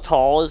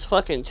volatile is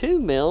fucking 2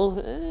 mil.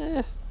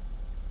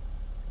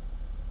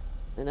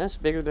 And that's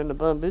bigger than the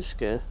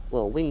Bambushka.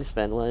 Well,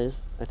 wingspan wise,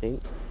 I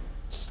think.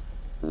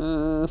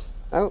 Oh.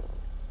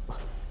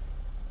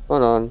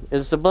 Hold on.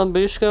 Is the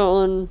Bambushka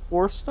on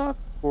Warstock?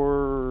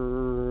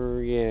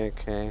 Or. Yeah,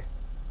 okay.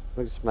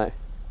 What's my.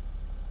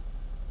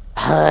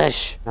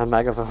 Hush! I'm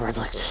not gonna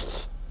overlook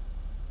it.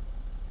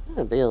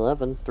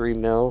 B11, 3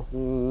 mil.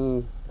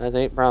 That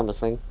ain't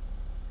promising.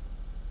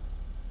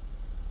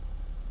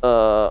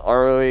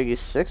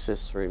 RO86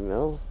 is 3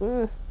 mil.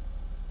 What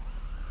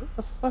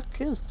the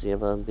fuck is the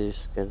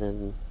Bambushka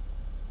then?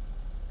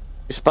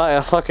 Just buy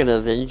a fucking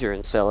Avenger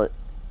and sell it.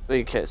 Well,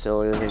 you can't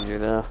sell an Avenger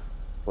now.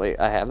 Wait,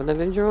 I have an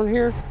Avenger on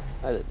here?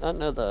 I did not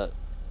know that.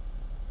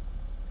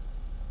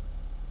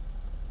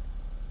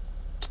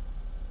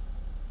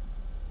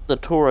 The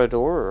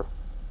Torador.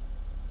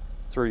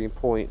 3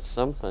 point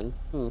something.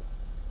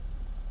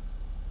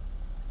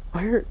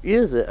 Where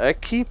is it? I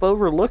keep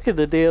overlooking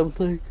the damn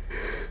thing.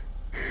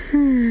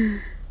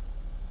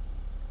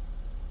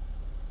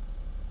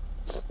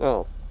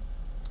 Oh.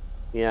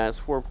 Yeah, it's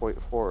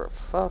 4.4.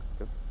 Fuck.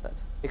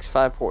 It's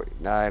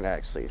 5.9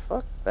 actually.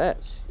 Fuck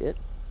that shit.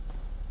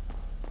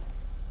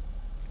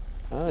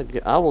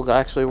 I will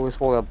actually always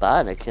want to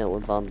buy an account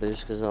with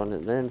Bambushkas on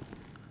it then.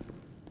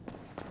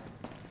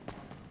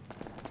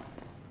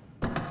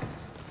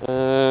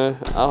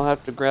 I'll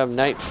have to grab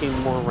 19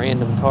 more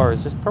random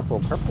cars. This purple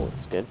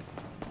is good.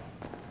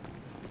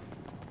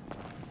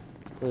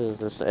 What is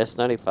this,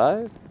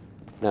 S95?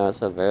 No,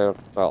 it's a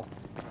Vectral.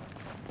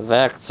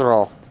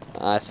 Vectral.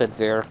 I said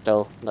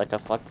Vectral like a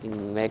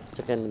fucking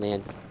Mexican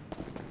man.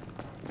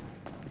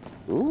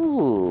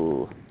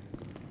 Ooh.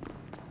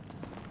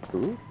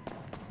 Ooh.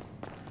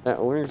 That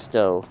orange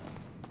dough.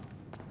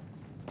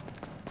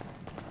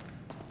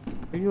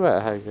 Where you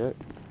at, Hijack?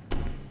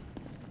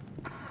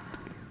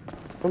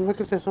 Come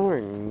look at this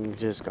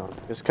orange. It's gone.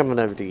 It's coming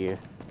over to you.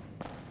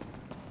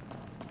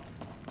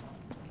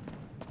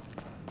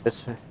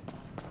 It's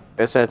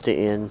at the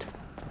end.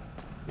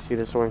 You see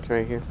this orange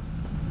right here?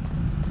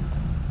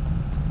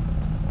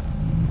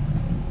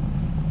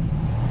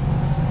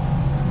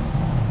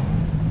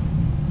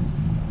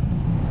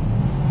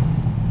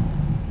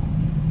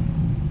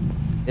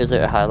 Is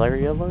it a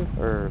highlighter yellow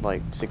or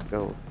like secret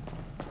gold?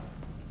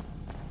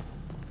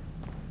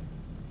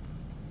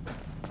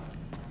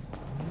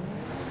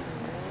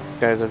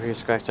 Guys over here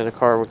scratching a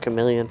car with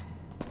Chameleon.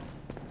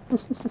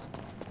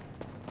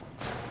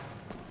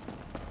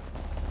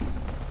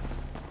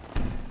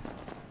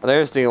 Oh,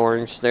 there's the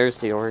orange.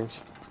 There's the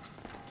orange.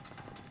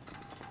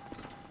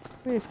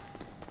 You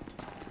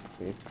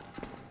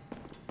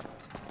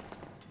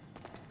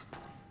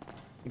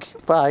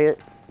can buy it.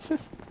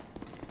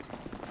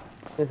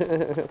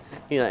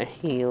 You're like,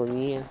 hell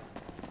yeah.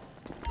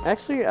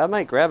 Actually, I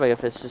might grab it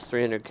if it's just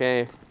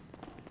 300k.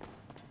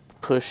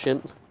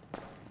 Pushing.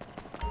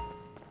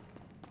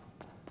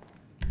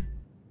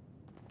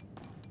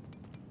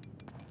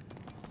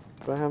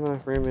 Do I have my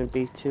room in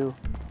B2?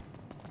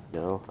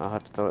 No, I'll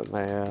have to throw it in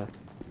my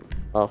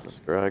office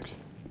garage.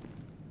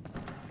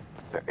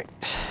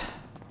 Alright.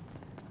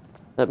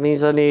 That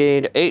means I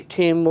need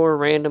 18 more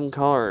random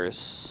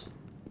cars.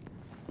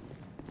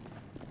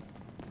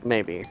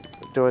 Maybe.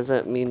 Does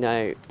that mean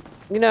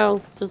you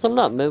know, since I'm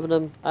not moving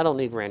them, I don't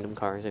need random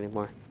cars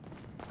anymore.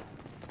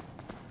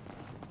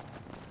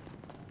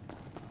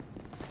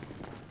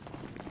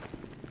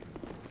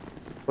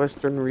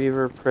 Western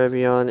Reaver,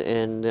 Previon,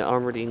 and the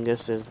Armored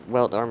Ingus is...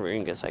 Well, the Armored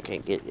Ingus I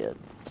can't get yet,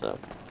 so...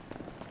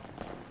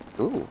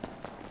 Ooh.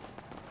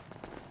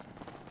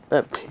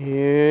 That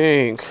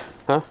pink.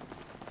 Huh?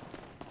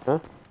 Huh?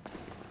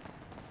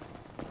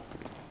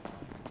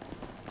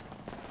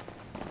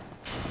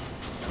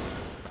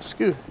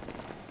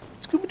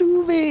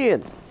 Scooby-Doo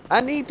van!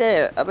 I need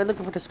that! I've been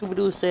looking for the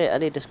Scooby-Doo set. I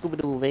need the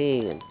Scooby-Doo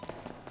van.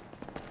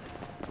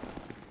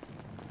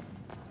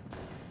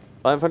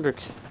 500.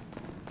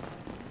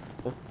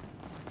 Huh?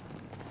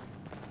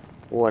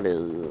 What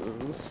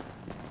is...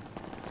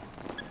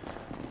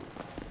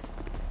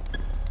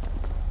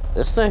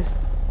 this thing?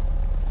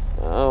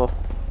 Oh.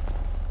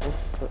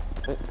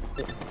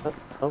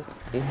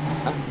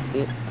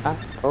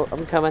 Oh,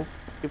 I'm coming.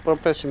 People are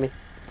pushing me.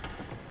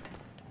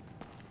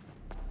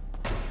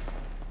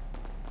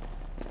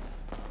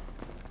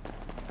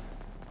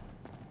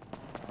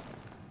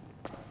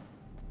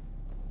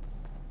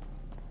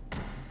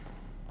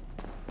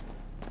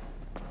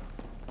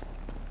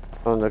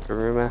 Oh, look,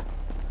 Karuma.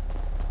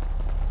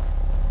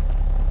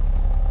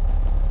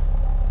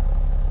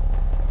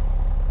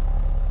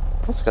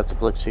 That's got the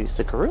glitchy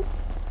Sikaru.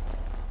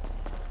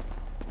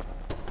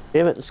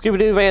 Damn it, the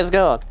Scooby-Doo van's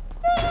gone.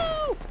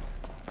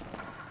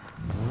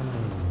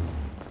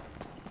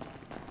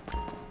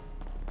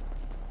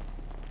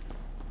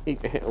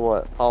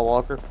 What? Paul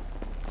Walker?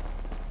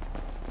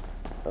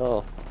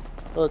 Oh.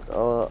 Look,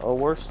 a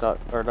Warstock,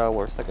 or not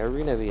Warstock,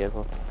 arena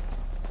vehicle.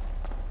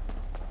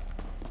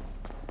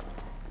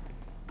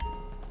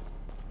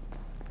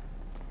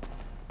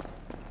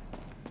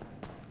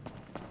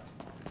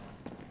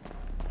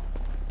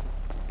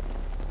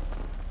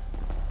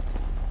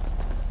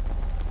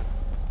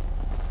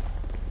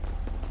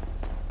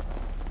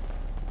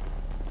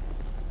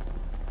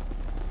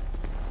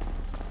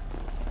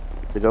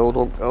 The gold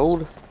on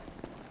gold.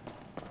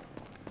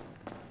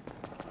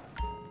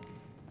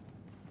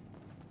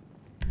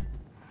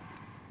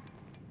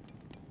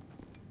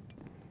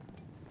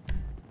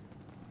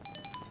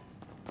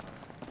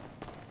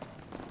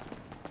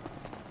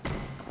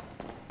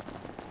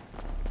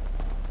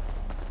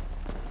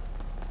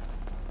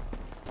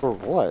 For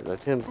what? The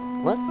 10.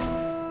 What?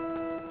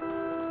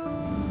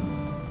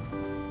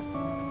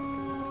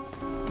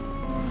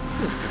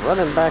 Just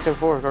running back and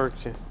forth,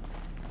 aren't you?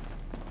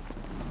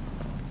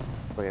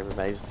 What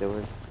everybody's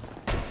doing.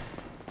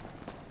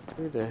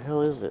 Who the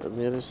hell is it on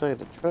the other side of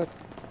the truck?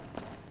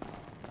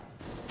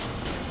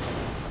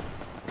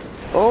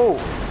 Oh!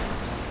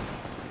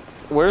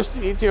 Where's the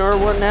ETR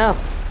one now?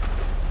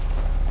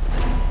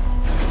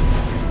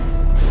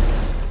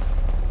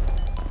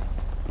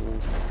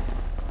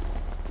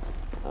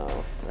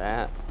 Oh,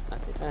 that. I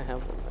think I have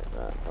one like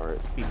that. Or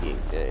it's Pt.1.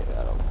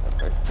 I don't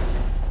know.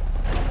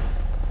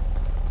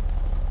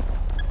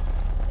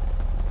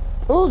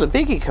 Oh, the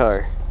biggie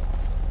car.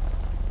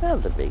 I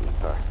have the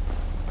biggie car.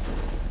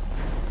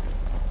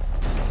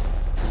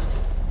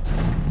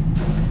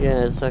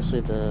 Yeah, it's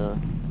actually the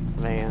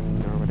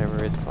van or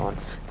whatever it's called.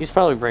 He's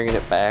probably bringing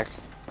it back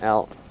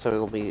out so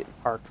it'll be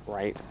parked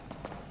right.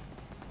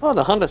 Oh,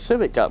 the Honda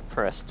Civic got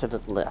pressed to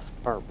the left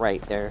or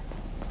right there.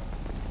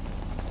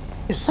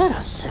 Is that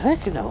a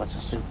Civic? No, it's a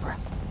Supra.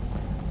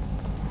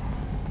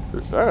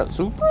 Is that a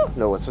Supra?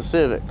 No, it's a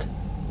Civic.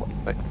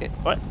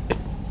 What?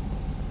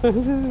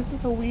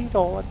 The weed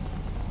on.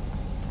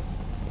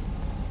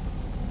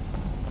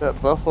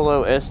 That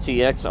Buffalo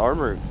STX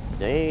armor.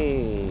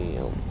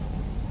 Damn.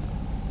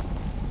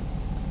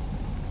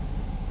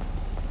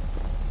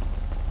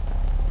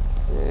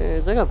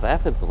 Is that a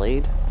Vapid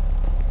blade?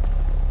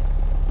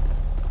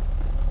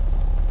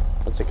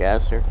 What's a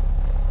gasser?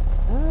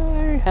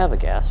 I have a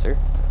gasser.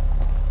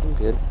 I'm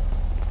good.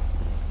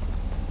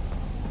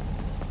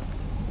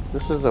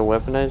 This is a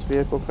weaponized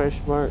vehicle,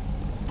 question mark?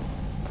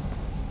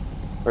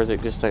 Or is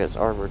it just like it's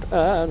armored?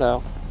 I don't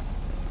know.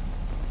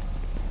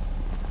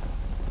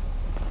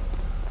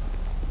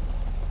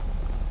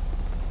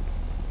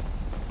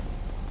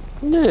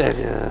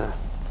 Nigga.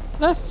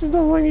 That's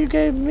the one you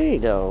gave me,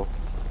 though.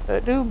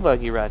 That doom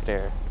buggy right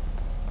there.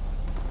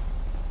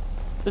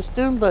 This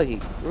doom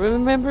buggy.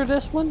 Remember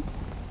this one?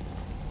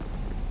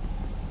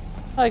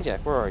 Hijack,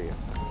 where are you?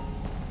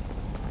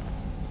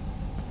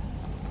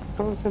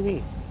 Come to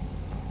me.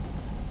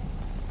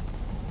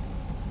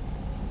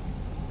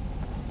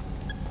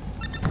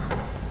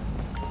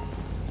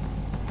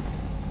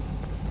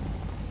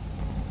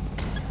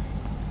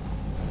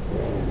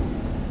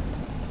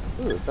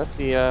 Ooh, is that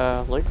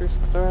the Lakers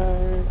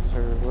strikes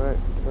or what?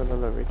 What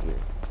over here?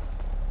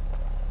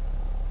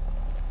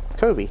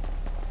 Kobe.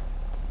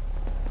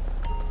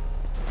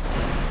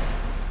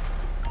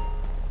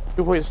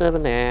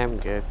 2.7. Nah, I'm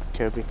good.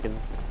 Kobe can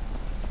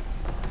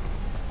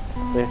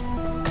lift.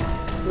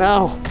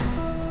 No.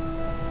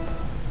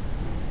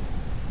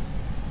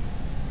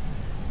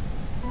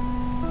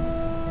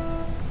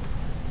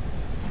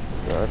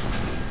 God.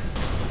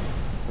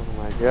 Oh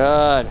my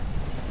God.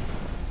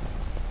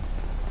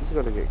 He's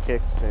gonna get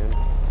kicked soon.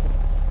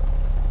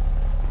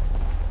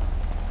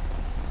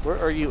 Where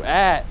are you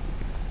at?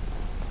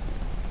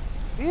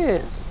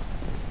 Yes.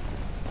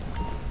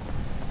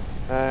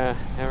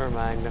 Never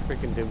mind. The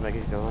freaking doom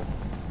buggy's gone.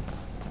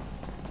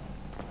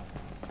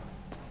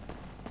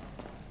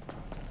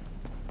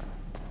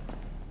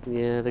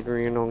 Yeah, the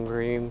green on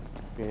green.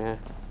 Yeah.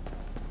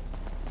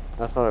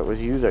 I thought it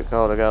was you that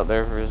called it out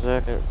there for a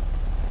second.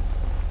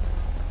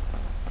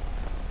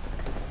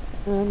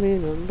 I'm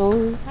in a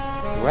low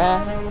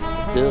right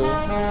bill.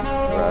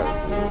 Right,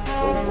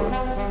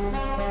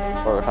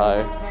 lower. Or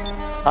high.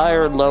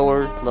 Higher,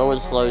 lower. Low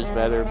and slow is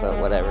better, but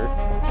whatever.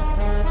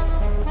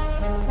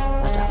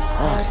 What the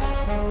fuck?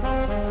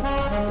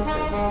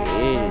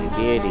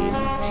 Itty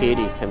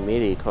bitty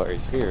committee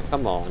cars here.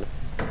 Come on.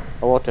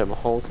 I want them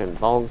honking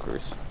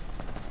bonkers.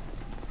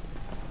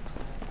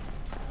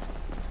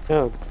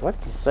 Oh, what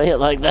do you say it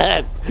like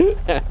that?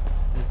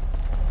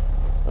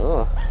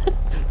 Oh.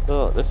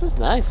 Oh, this is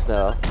nice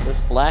though. This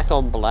black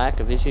on black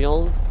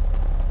Vision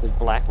with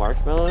black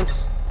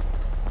marshmallows.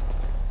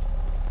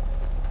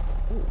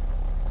 Ooh.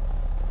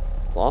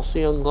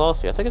 Glossy on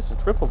glossy. I think it's a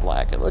triple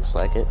black. It looks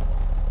like it.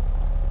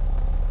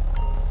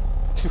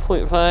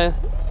 2.5.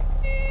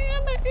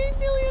 I'm at 8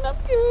 million. I'm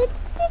good.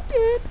 I'm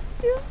good.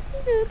 Yeah,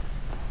 I'm good.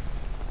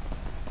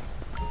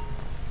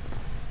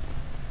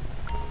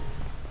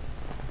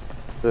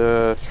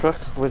 The truck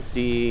with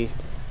the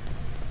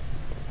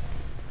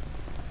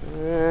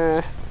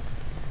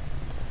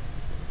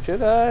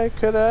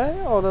could I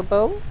on a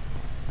boat?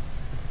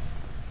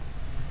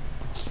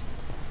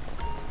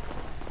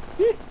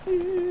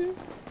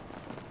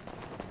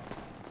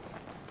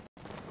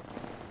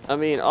 I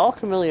mean, all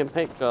chameleon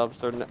paint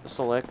jobs are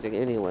selecting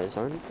anyways,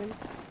 aren't they?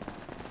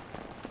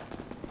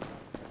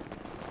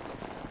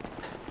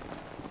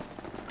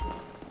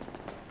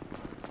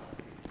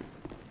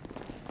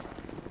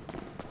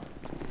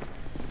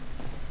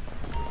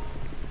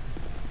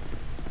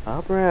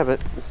 I'll grab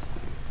it.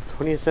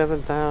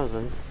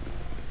 27,000.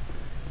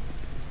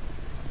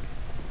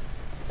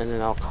 And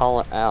then I'll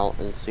call it out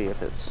and see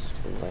if it's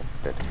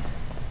selected.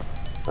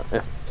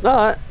 If it's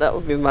not, that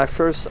would be my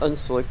first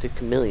unselected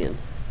chameleon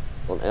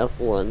on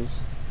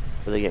F1s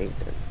for the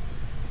Yankton.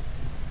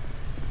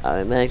 I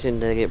imagine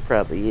that it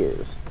probably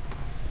is.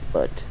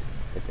 But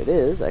if it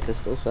is, I can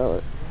still sell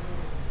it.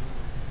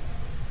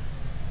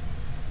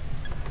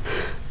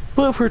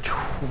 But for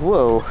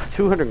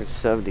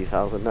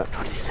 270,000, not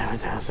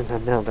 27,000.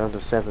 I'm now down to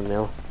 7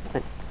 mil.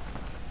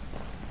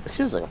 Which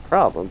isn't a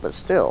problem, but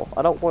still,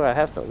 I don't want to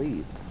have to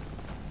leave.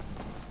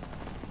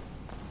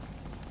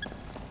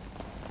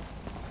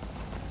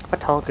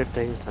 But all good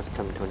things must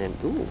come to an end.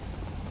 Ooh.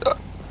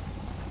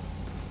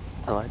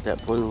 I like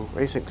that blue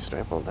racing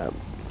stripe on that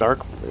dark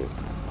blue.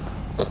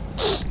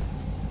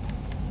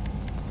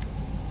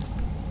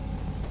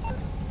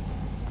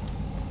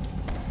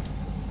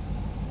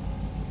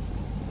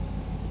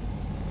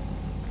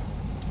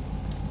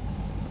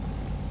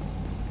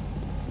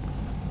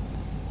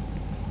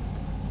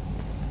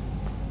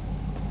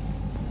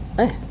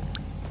 Hey.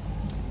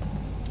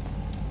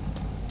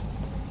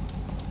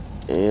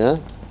 Yeah.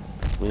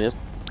 It's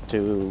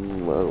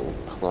 2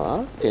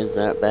 o'clock. Is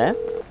that bad?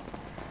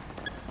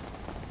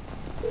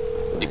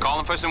 You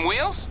calling for some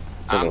wheels?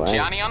 So I'm do I.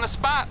 Johnny on the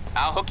spot.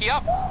 I'll hook you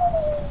up.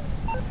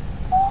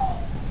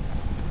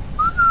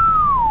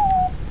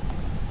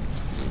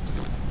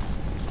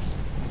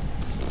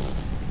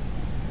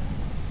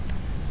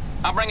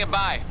 I'll bring it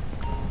by.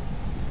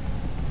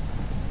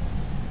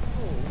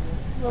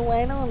 The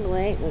white on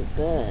white look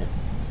good.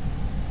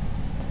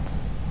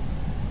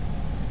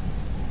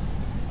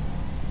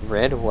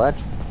 Red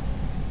what?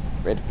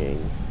 Red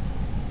game.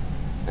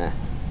 Ah.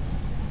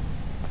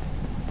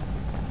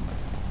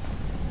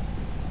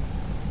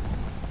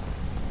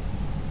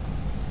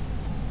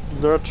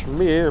 That's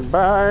me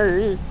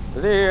by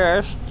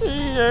the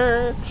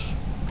STH.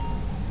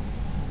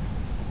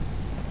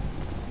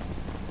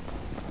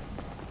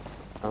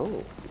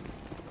 Oh.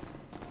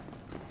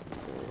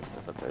 I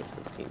thought those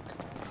were pink.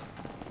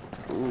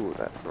 Ooh,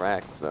 that's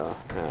racks though.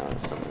 Oh,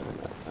 something in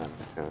that.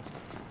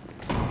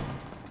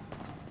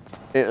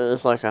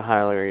 It's like a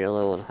highlighter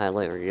yellow and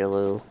highlighter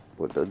yellow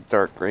with a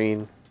dark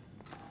green.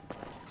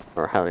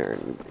 Or highlighter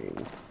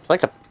green. It's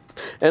like a...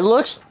 It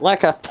looks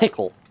like a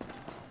pickle.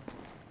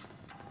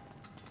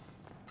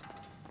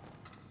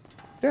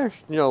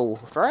 There's no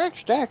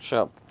frax, that's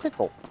a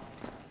pickle.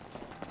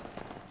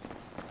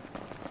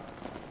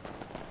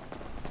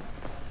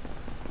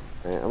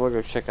 Alright, I'm gonna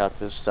go check out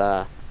this,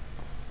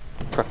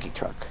 trucky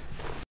truck.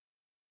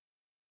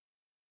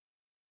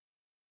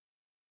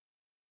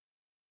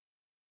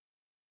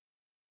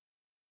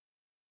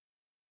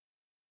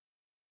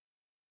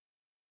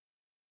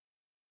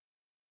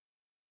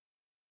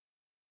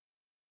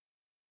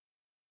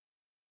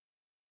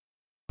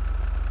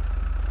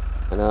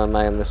 I know I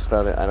might have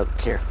misspelled it, I don't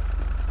care.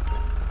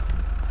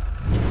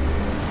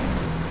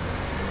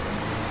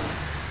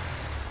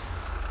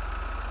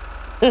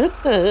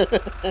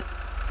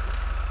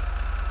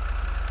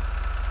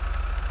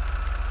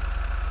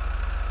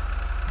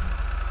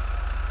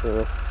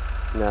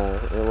 No,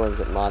 it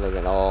wasn't modding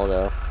at all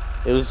though.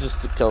 It was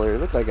just the color, it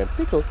looked like a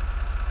pickle.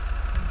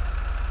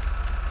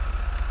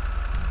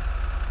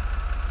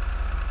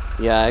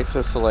 Yeah, I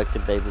just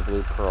selected baby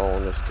blue pearl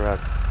on this truck.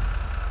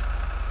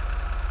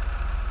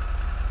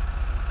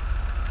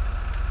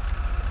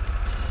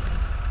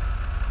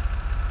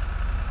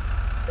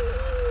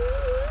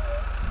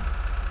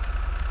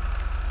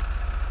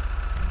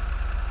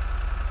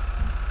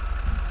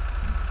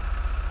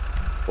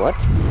 What?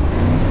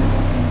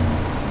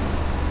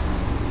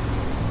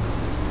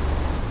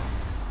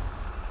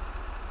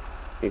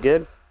 You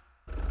good?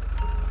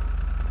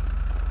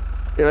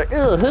 You're like,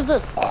 ew, who's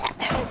this?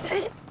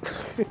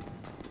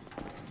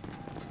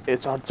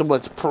 It's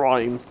Optimus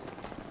Prime.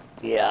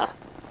 Yeah.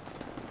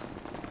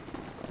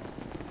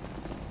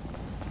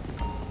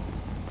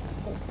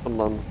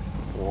 Optimum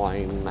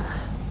Prime.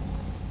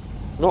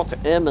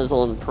 Not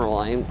Amazon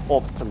Prime,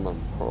 Optimum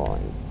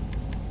Prime.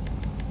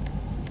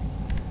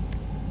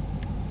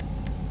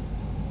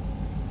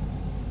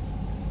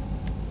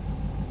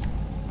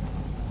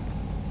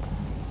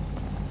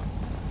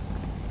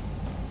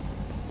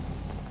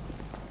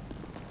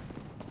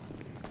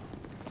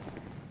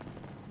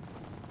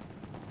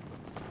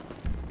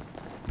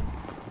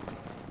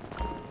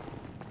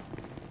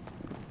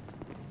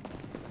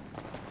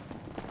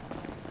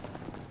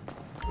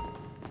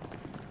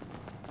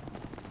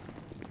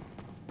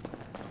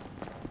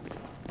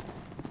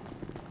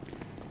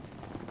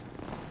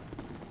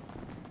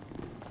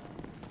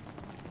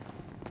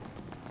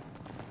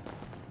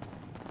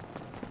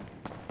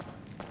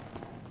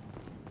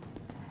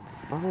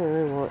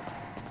 What?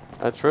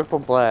 A triple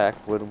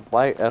black with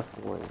white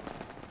F1.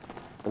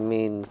 I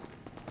mean...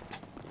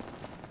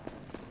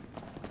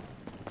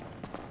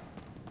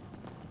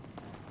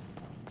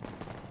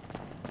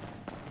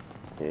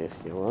 if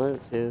you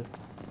wanted to.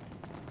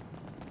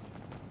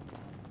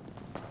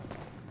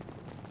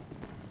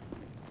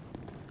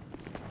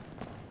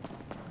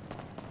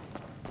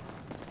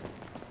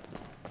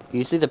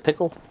 You see the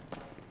pickle?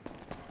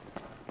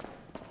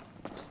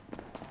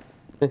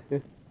 I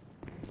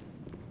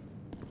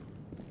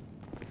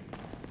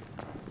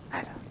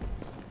don't.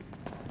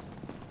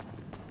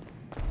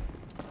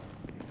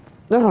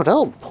 No,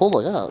 don't pull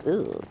it out.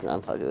 Ew,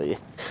 I'm fucking with you.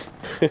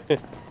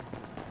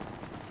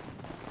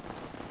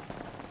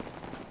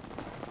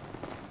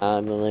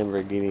 The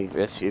Lamborghini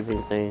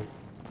SUV thing.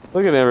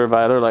 Look at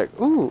everybody. They're like,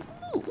 ooh,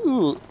 ooh,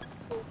 ooh.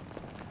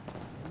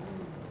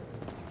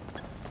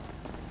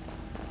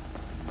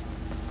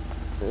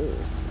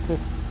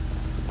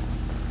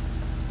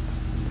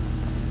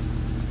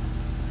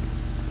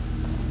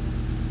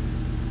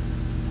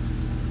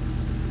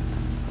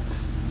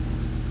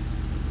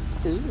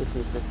 Ooh,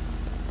 here's the...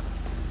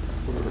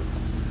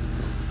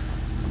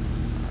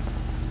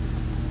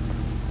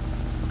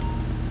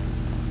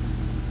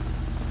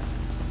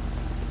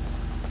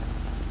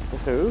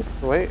 Who?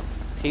 Wait,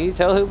 can you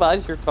tell who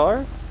buys your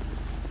car?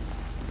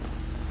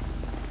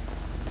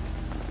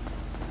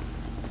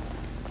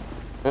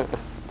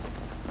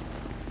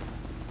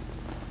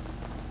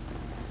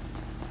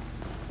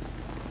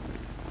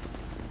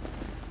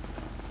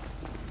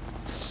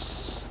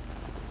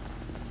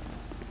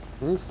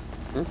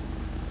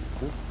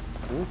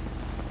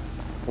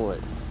 What?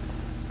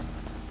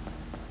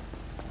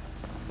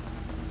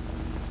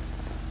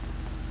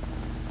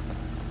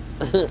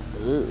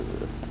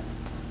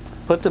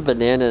 Put the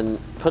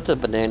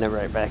banana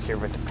right back here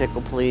with the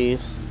pickle,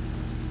 please.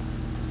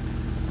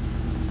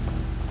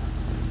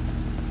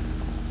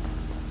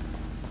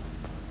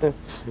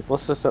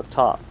 What's this up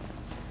top?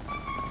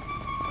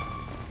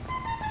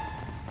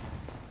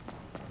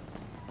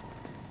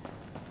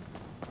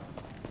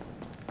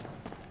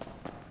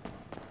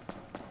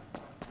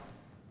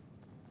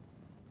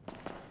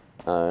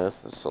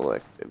 This is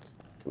selected.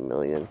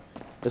 Chameleon.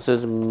 This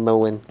is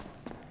mowing.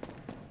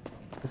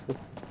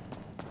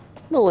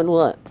 Mowing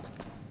what?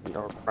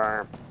 Your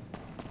farm.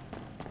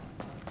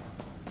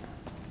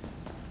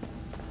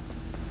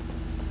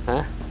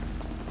 Huh?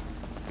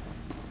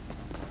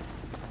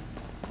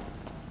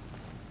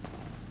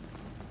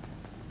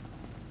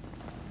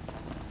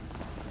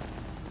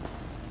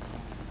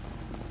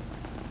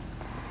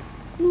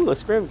 Ooh, a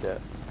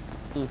scramjet.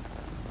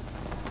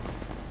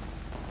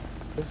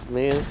 This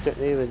man's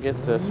couldn't even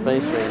get the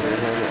Space Ranger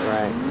helmet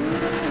right.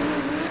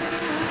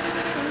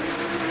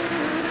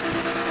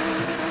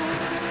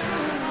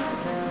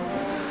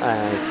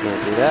 I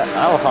can't do that.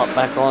 I'll hop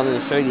back on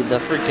and show you the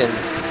freaking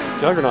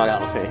Juggernaut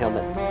outfit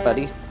helmet,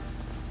 buddy.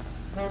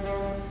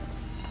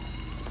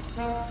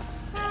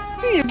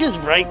 You're just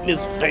right in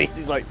his face.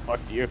 He's like,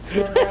 fuck you.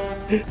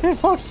 And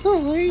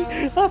possibly,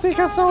 I think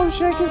I saw him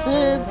shake his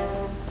head.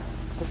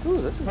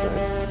 Ooh, this is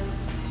good.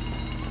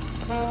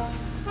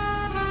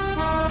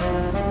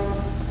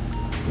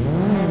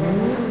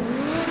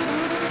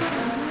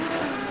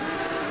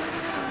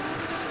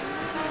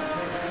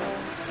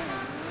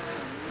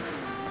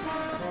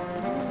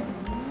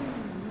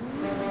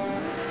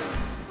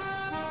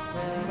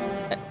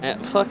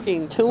 At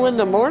fucking 2 in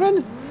the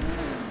morning?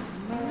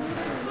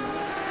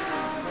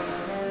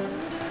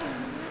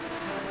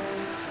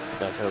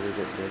 I totally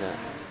didn't do that.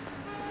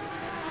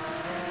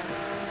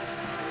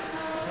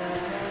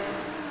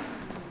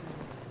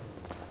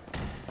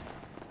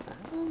 I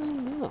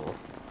don't know.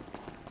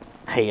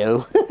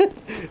 Heyo.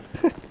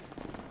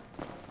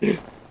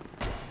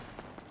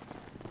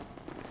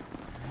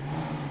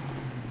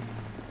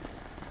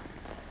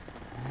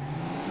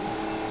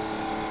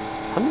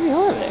 How many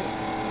are there?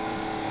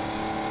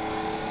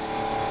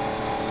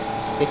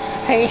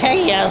 Hey,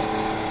 heyo.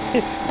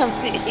 How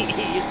many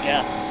you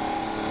got?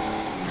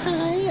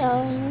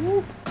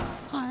 Heyo.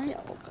 Hi.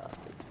 Oh god.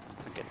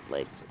 Forget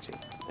legs and shit.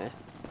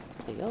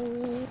 Heyo.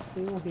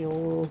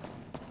 Heyo.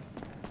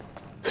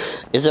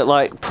 Is it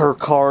like per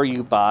car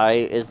you buy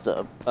is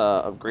the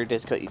upgrade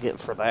discount you get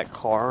for that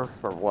car,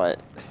 or what?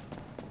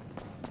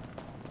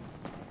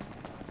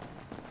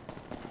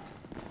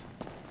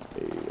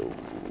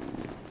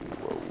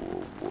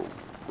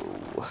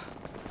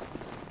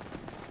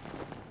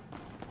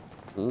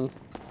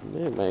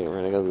 Maybe we're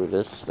gonna go do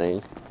this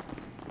thing.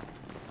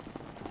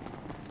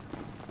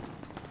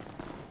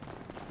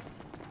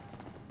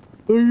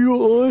 Are you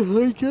on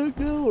hijack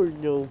now or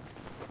no?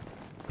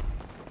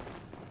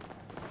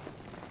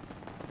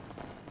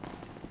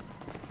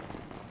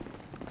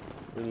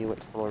 When you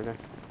went to Florida?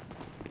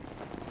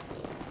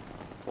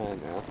 I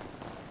know.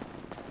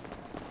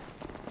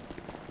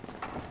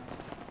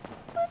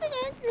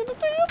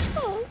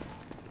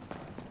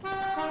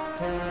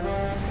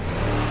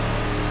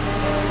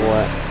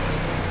 What?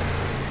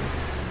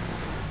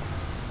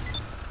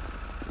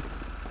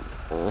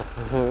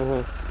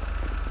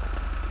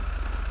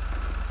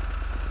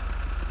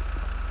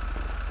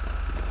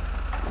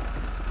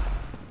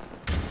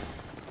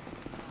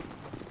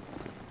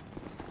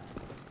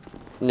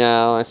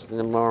 No, it's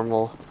the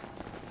normal.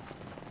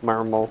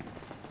 Marmal.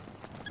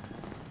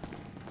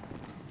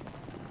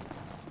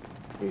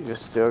 You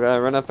just still gotta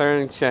run up there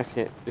and check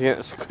it. Yeah,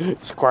 it's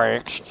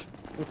squashed.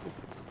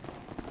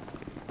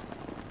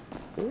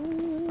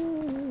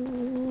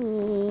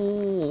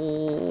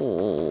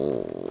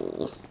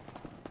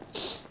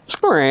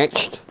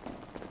 scratched.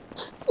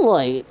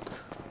 Like,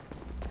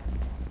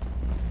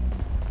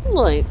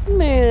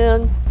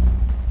 man.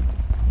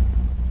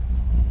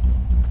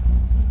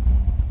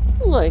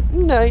 Like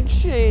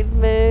Nightshade,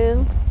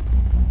 man.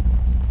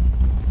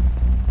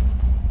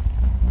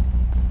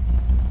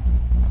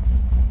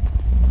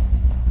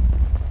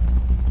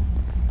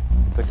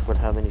 Look,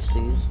 how many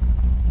C's?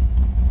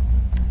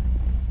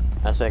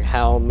 I was like,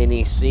 how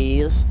many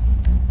C's?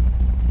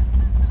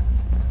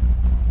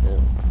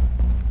 Yeah.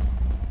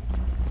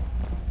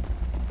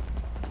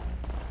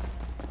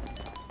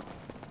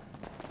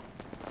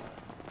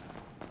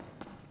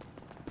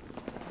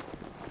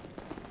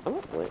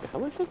 Wait, how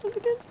much was it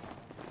again?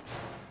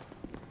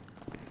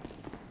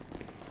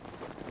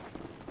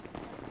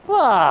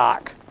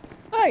 Fuck!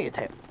 How you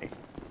telling me?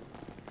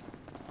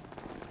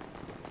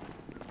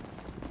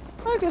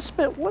 I just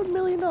spent $1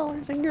 million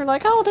and you're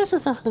like, oh, this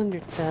is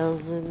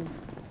 100,000.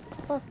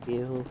 Fuck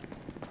you.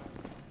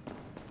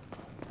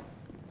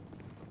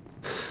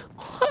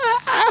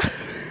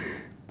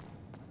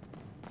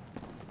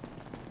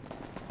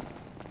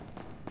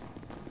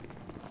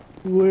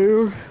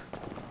 Where?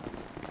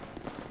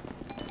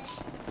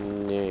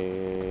 And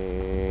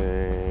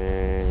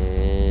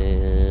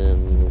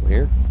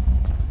where?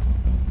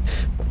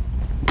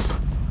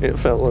 It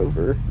fell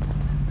over.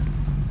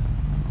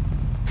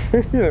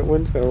 That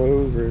one fell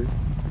over.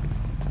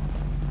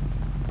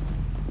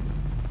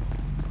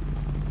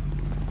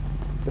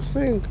 This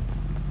thing.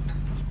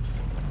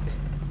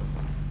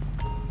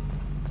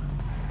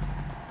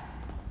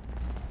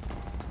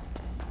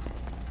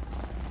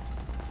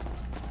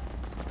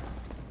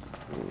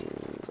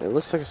 It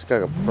looks like it's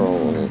got a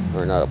pearl in it.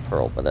 Or not a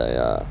pearl, but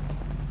a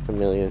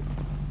chameleon.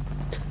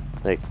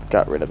 They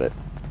got rid of it.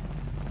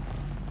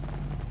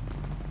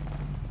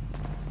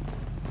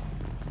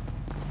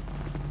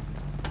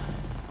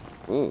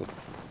 Mm.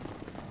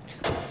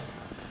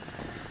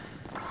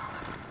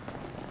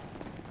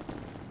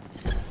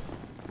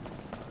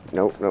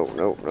 No, no,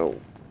 no, no.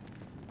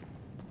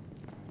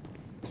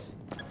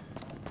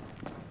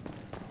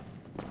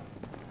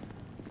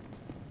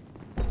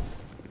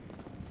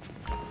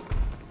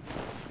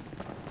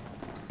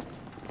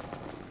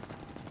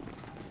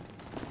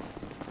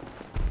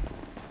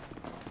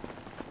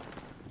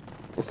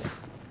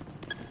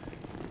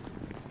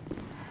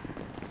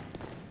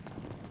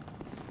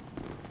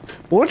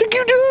 What did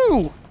you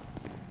do?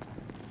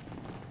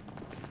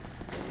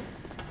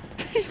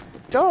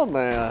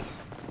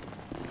 Dumbass.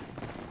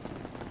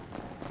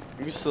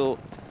 You still...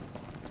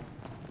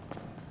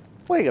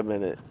 Wait a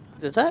minute.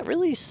 Did that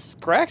really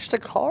scratch the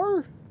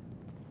car?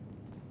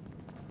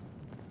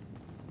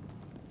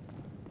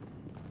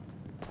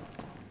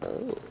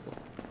 Oh.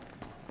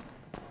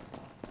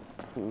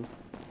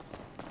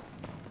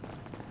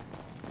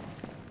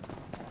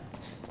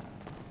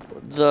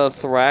 The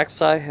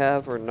Thrax I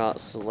have are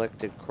not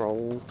selected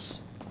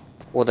chromes.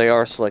 Well, they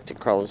are selected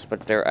chromes,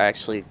 but they're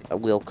actually a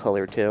wheel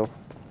color too.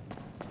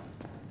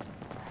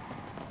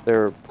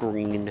 They're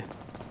green.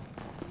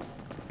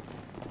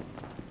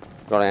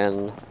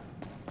 Glen.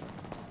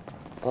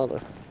 Oh,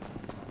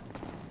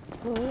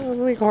 how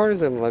many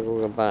cars am I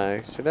going to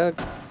buy? Should I?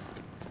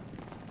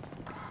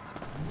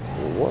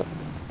 What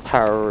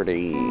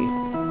party?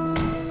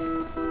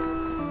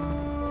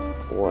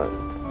 What?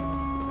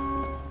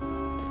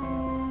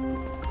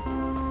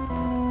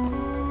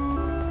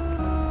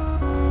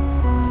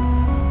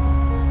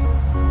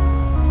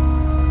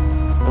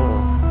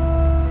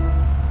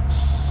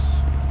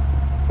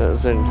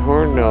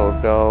 Zentorno,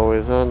 though,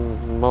 is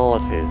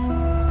unmodded.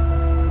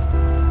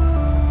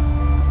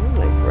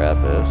 Let me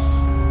grab this.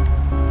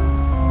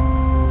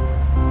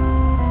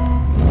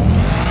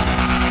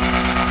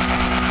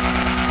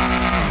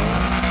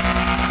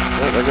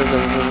 That is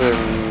another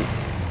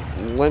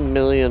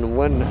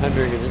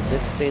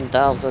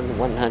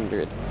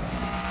 1,116,100.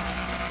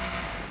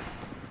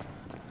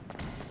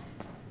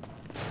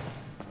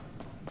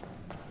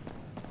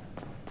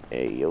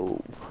 Hey,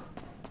 yo.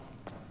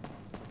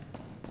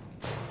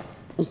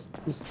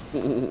 I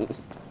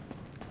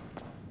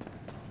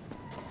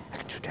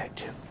can do that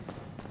too.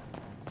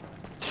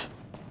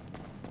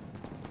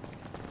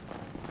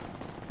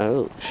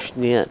 Oh,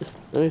 shit.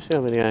 Let me see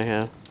how many I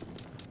have.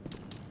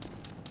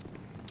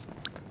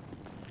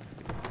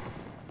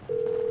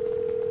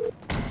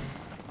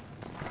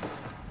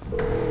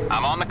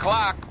 I'm on the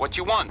clock. What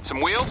you want? Some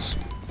wheels?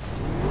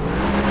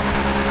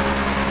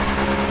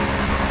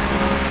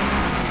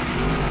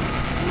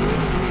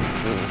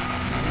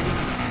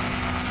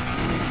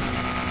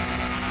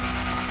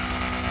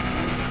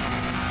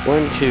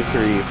 One, 2,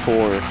 3,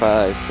 4,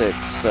 5,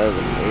 6, 7,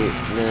 8, 9,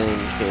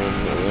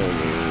 10,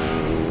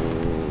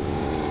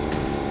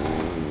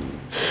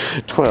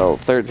 11,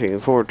 12, 13,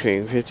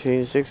 14,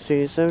 15,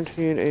 16,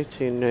 17,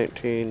 18,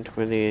 19,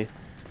 20,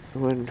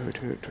 21,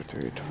 22,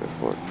 23,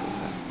 24,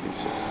 25,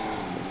 26,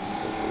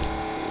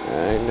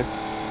 29,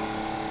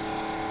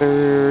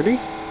 30,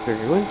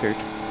 31,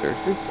 32,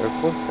 33,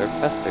 34,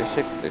 35,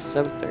 36,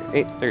 37,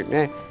 38,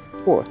 39,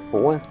 4,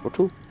 41,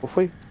 42,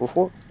 43,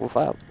 44,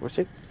 45,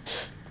 46,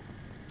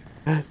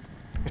 15,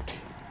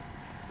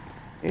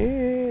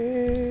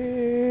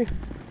 1,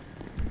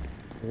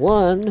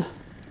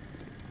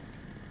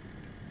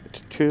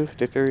 52,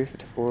 53,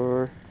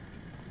 54,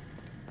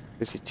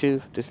 52,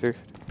 53,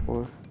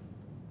 54.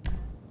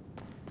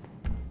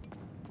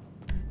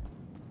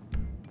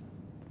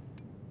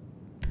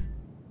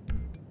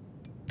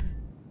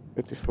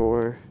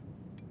 $54,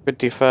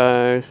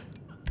 $55.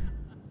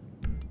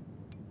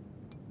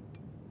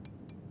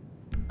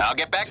 I'll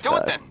get back to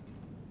it then.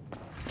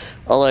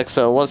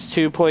 Alexa, what's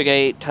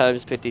 2.8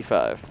 times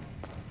 55?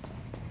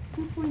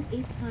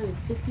 2.8 times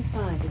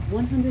 55 is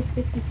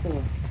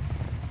 154.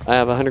 I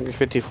have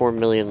 154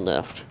 million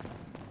left.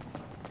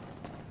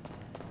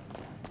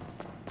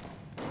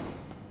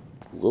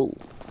 Whoa,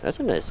 that's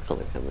a nice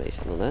color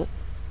combination on that.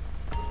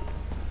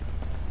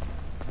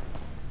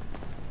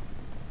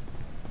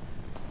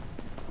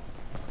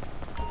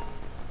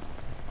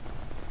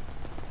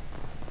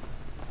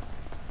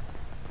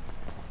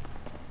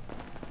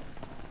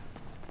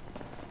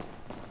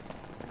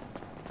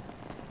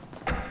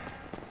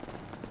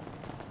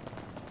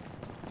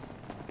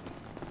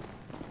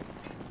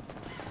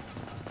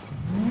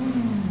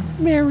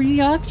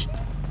 Mariachi?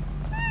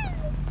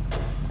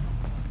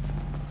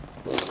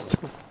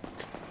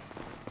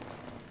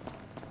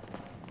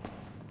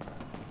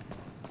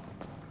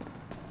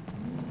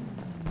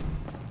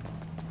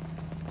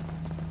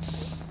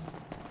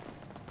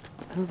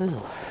 I don't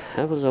know.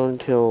 I was on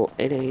until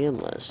 8 a.m.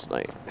 last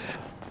night.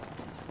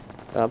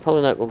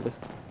 Probably not gonna be.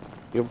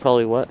 You're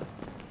probably what?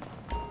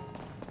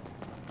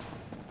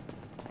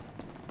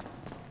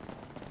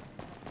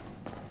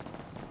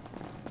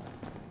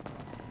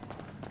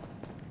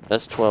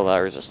 That's 12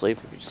 hours of sleep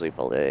if you sleep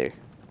all day.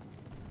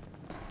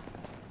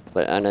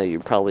 But I know you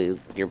probably,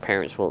 your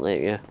parents won't let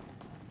you.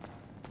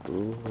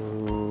 Ooh.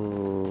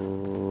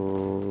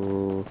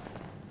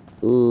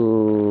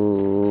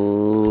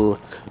 Ooh.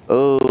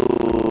 Oh.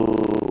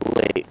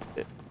 Wait.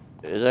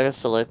 Is that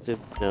selected?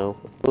 No.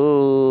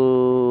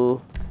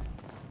 Ooh.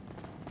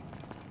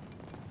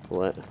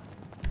 What?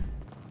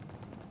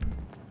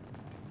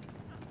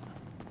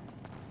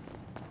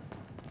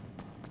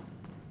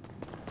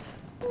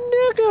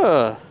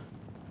 Nigga!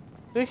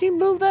 Did he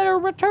move that or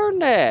return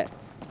that?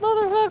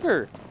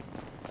 Motherfucker!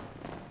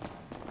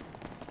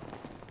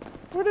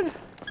 Where did...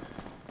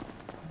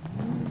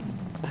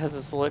 Has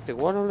it selected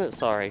one on it?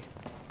 Sorry.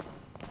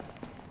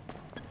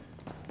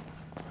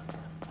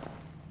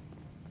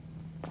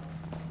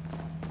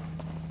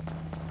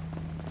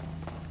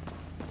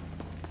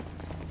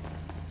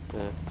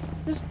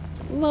 This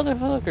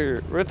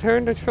motherfucker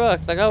returned the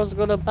truck like I was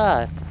gonna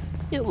buy.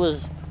 It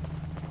was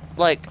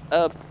like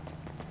a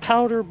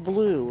powder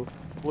blue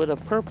with a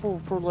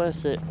purple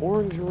pearlescent,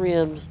 orange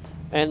rims,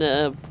 and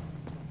a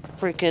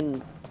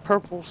freaking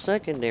purple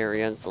secondary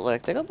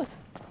unselected. I'm like,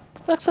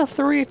 that's a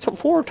 3 to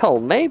 4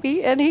 tone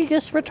maybe, and he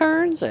just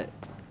returns it.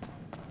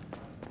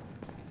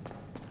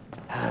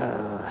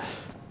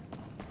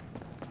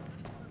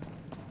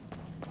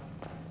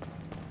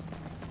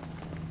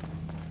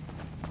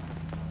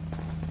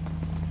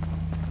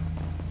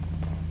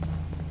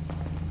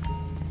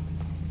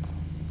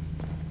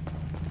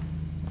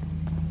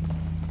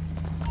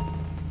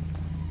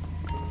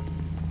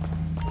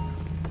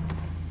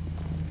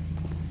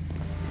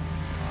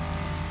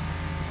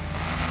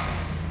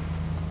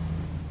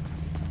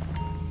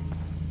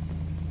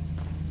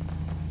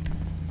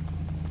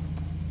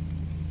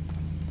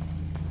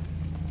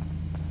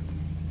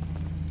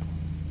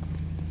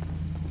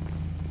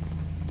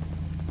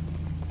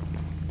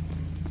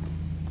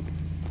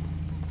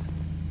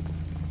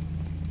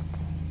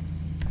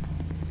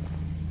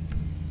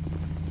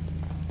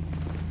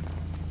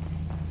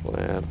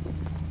 Wow.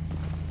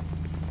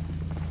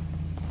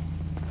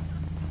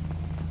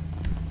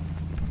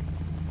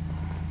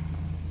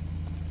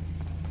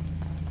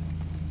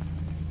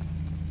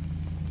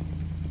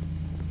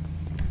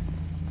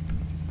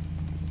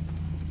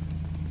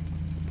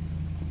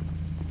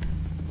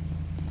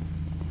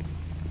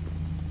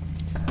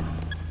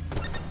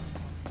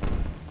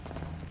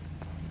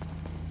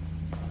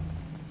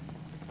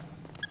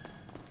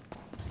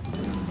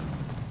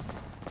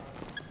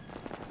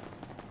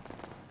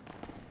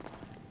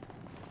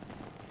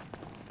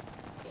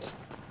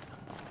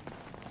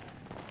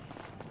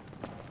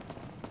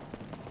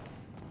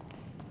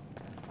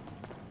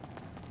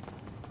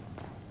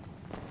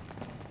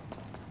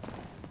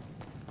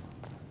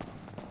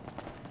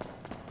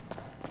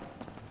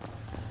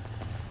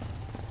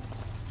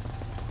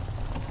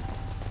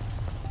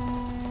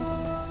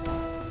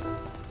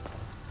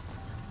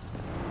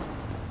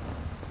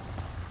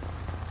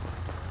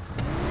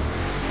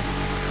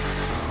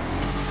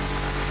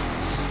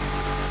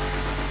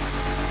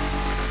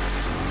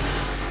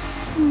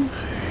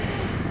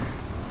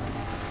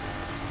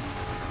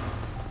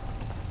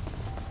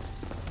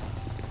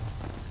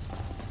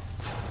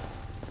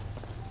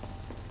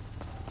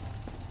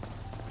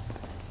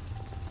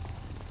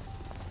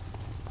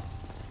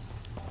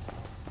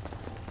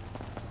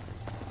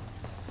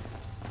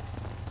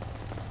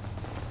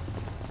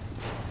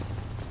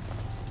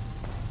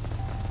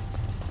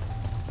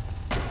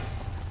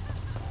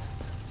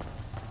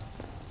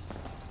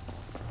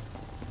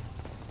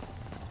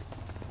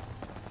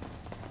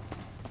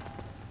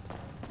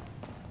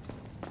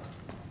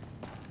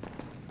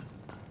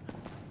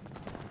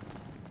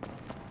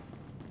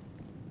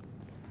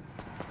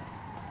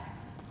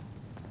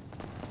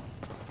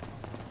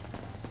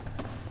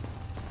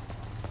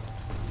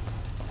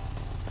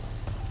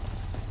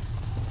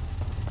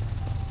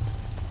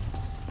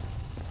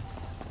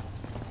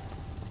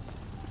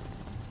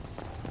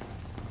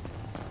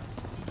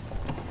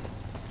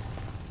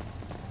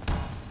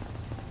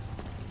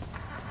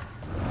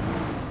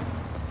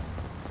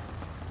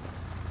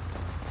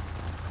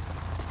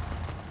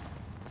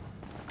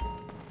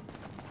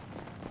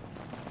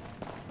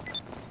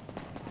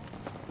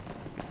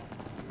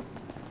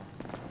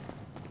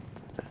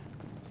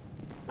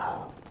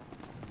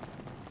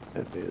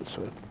 It's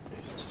what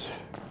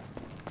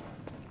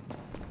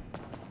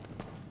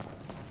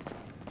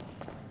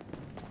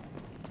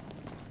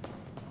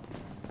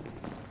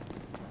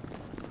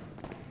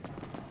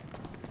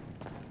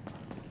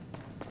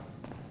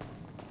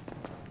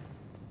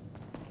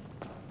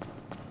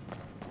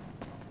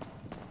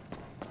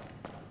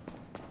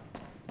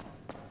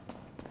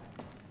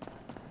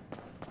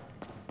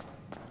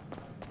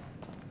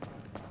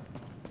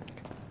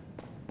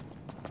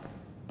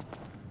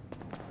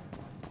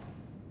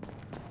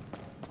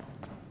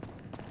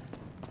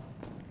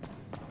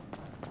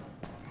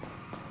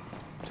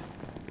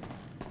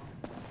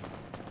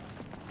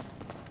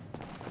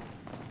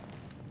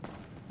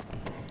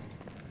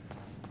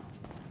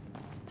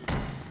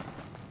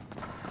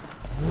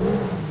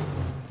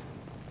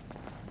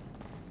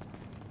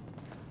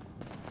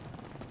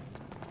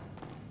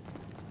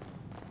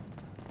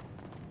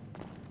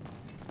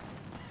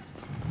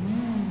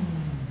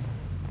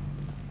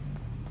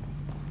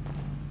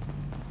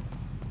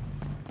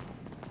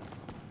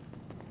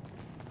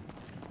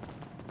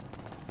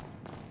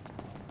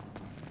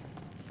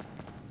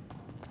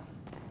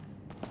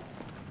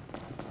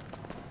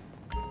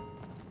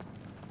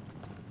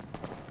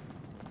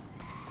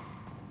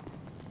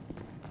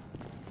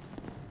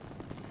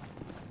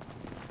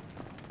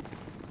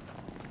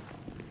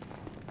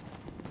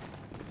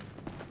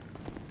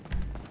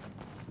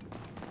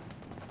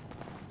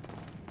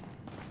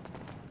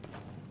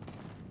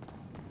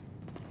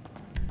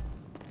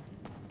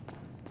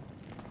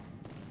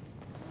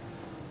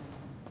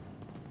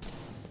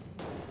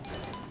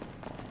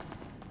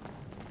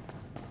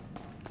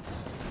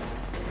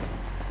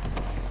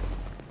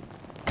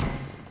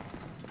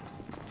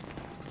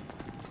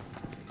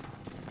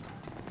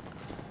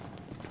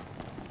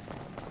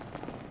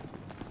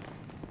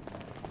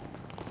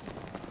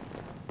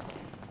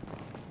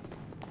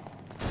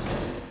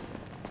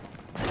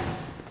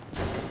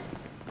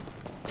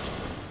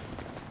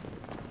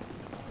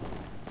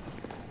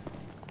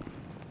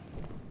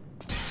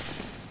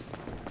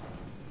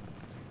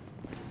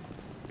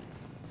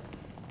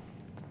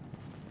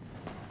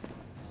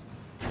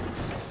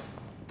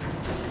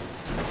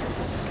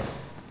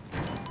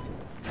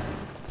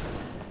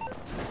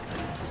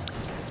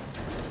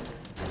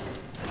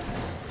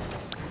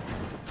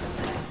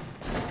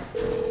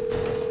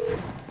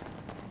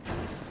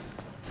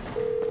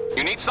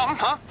You need something,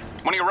 huh?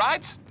 One of your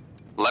rides?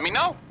 Let me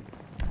know.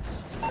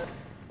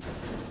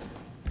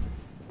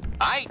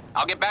 Aight,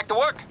 I'll get back to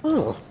work.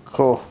 Oh,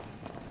 cool.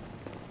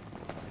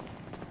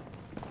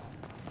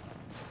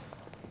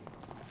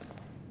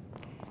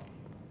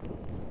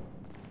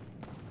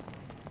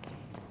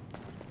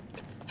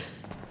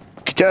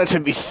 Got to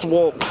be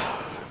swamped.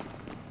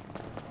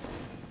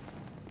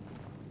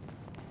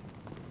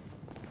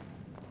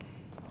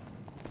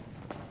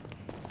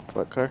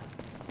 What car?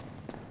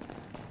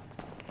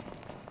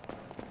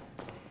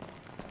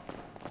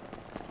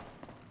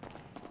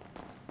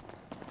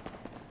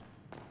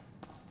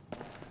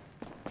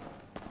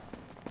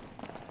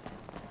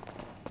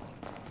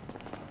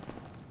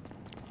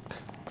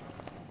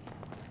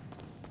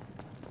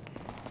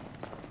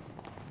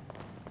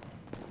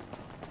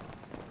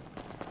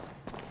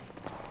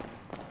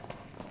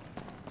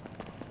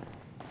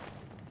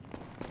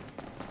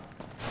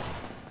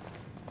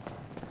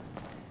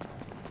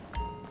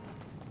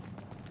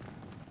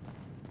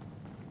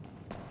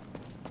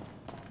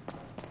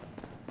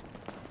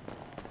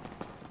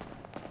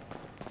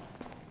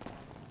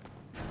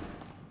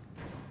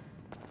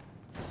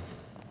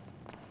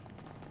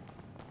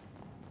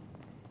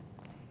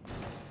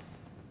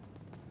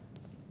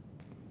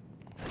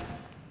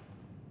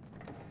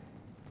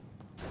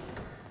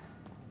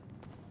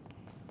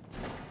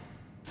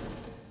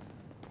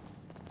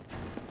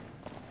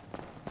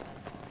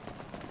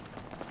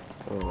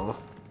 Oh.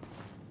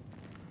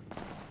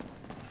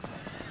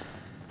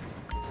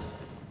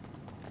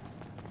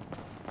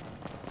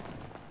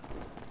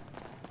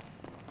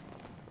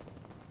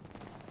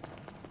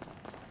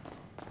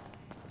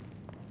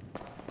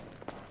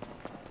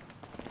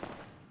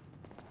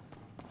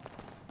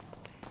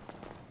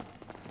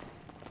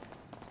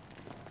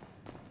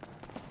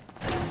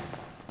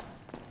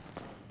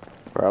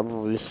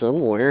 Probably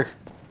somewhere.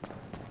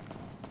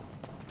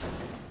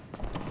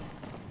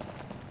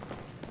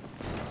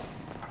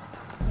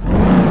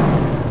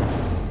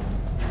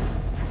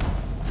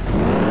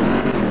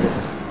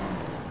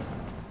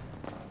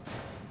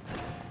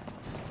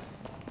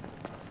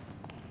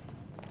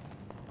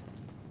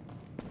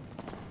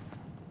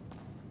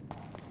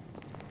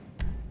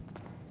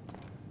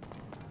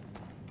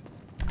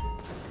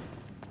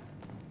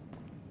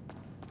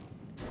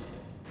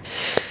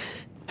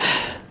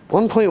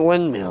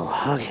 $1.1 mil.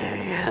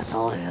 Okay, that's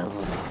all I have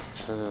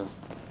left.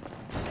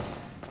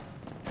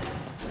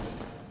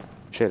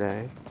 Should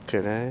I?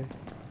 Could I?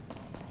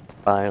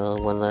 Buy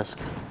one less.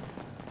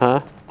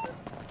 Huh?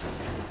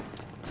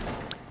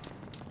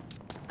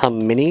 How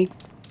many?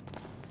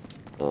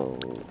 Oh.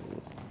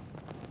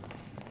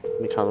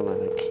 We call him a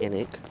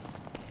mechanic.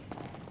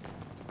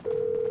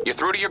 You're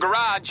through to your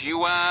garage.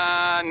 You,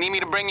 need me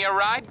to bring you a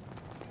ride?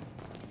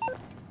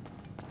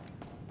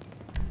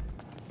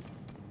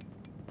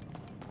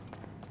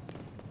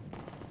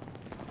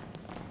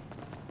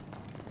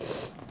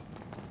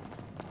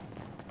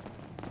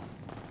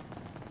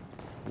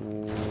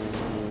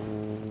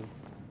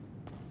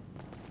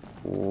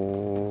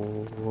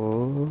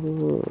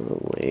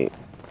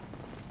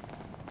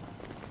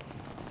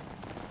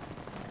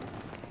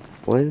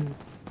 One.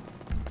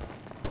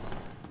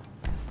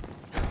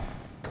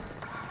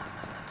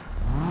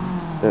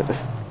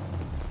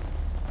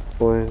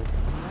 One,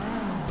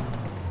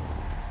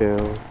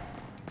 2,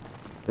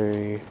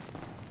 3,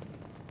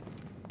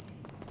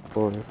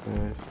 4, 5,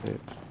 6.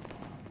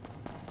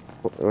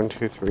 1,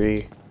 2,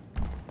 3.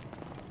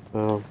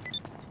 4.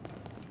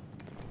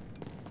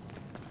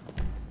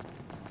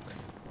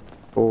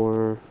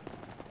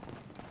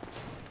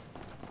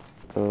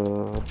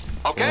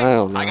 Okay, I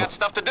don't know. I got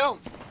stuff to do.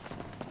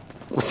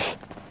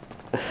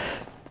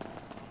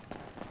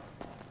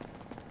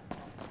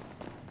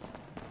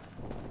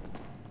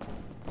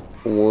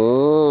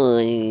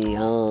 One.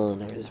 Oh,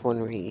 there's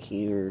one right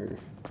here.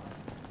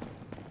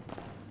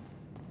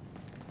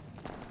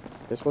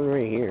 There's one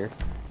right here.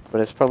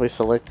 But it's probably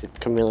selected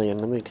chameleon.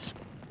 Let me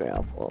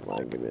grab all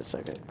mine. Give me a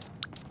second.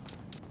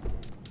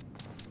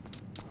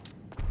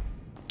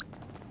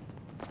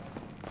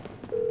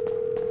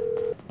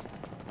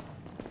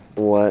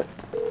 What?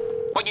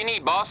 What you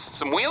need, boss?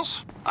 Some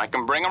wheels? I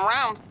can bring them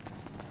around.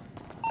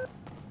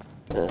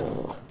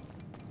 No.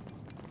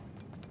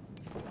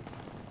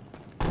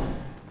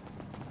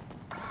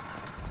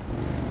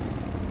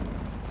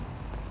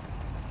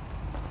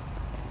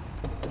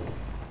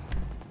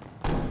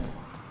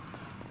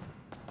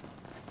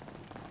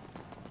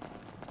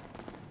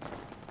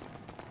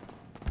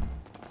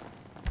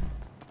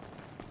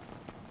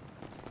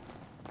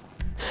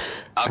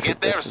 I'll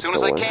get there as soon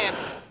as I can.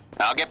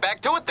 I'll get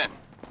back to it then.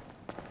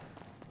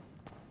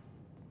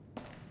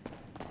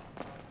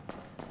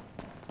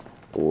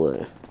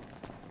 What?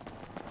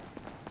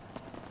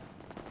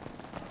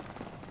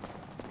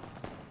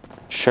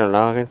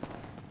 Sherlock.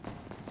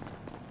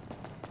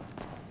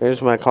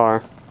 Here's my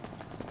car.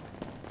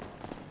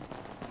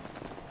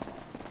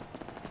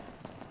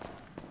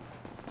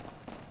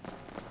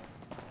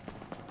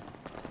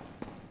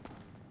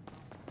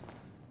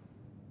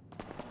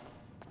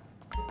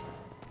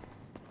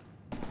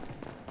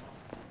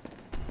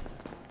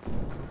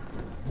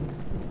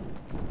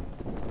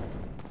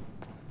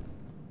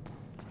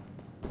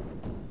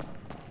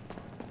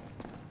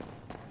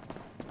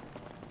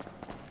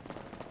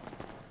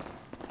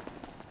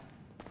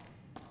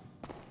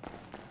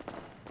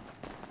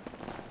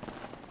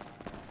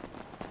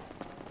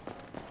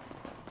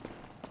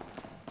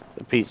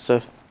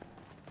 Pizza.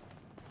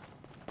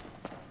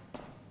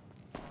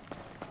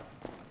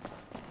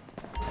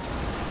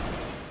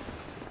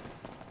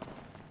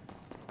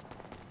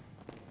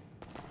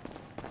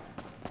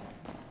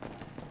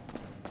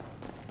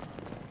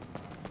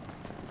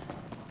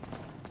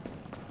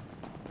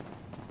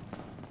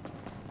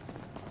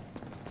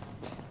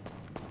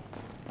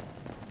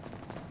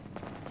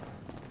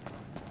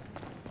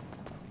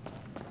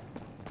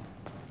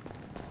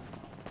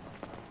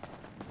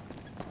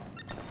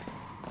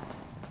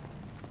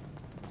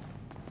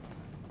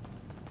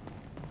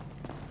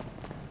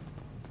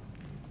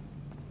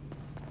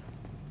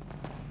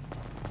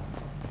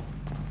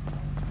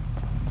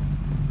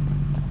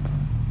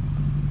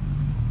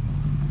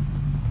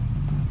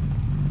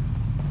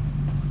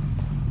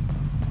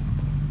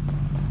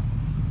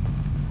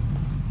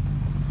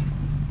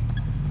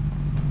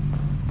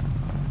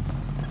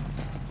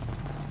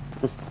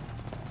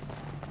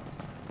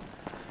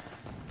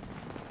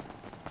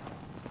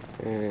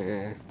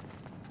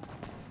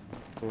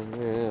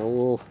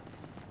 Well,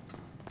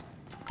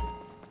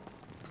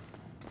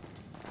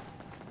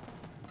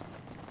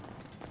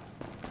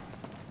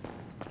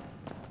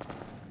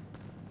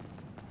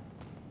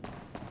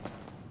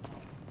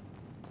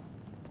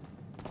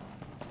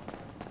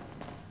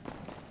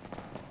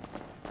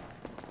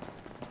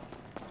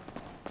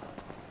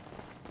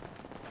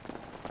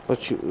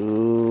 what you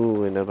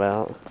oohing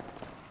about?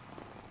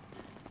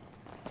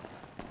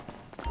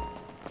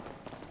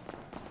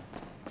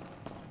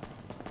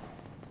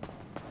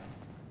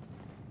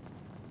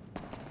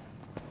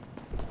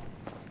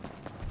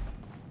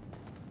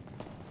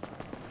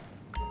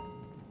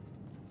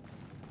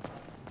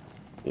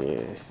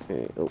 Yeah.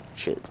 Oh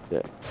shit!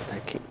 Yeah, I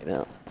can't get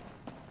out.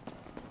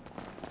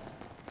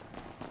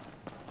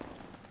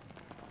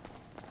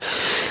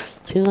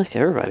 Seems like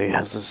everybody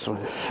has this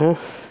one, huh?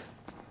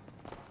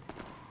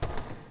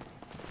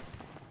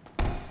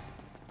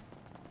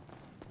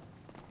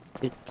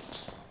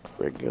 It's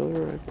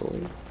regular, I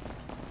believe.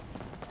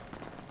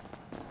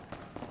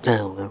 I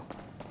don't know.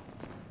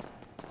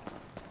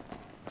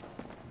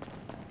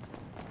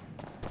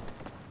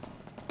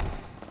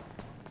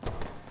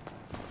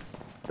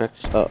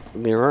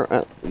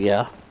 Mirror?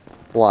 Yeah.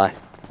 Why?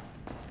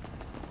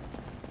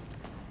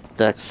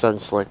 That's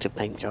unselected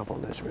paint job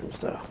on those rims,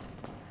 though.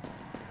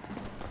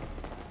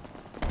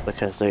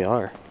 Because they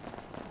are.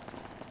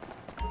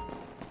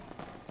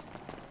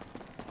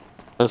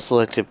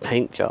 Unselected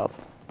paint job.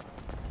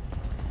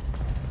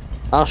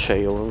 I'll show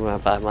you when I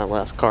buy my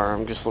last car.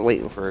 I'm just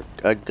waiting for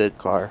a good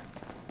car.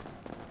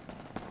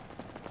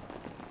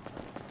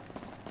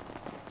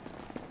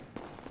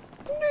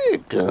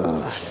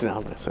 Gosh, no,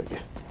 I'm not so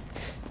good.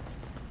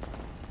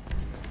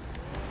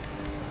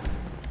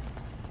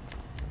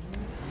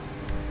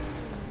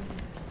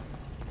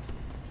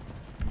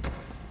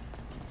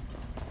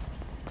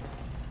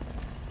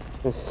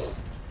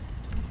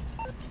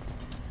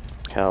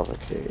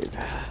 Cavalcade.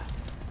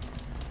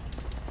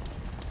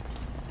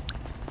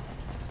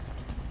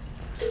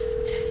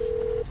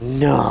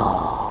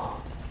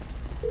 No.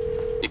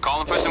 You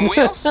calling for some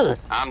wheels?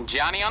 I'm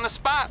Johnny on the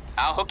spot.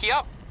 I'll hook you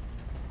up.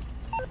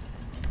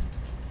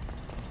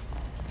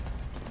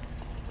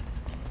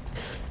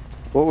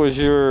 What was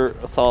your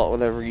thought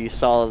whenever you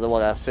saw the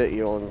one I sent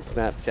you on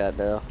Snapchat,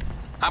 Dale?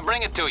 I'll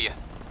bring it to you.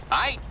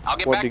 Alright, I'll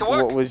get back to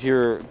work. What was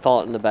your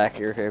thought in the back of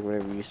your head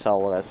whenever you saw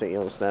what I sent you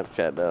on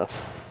Snapchat, Dale?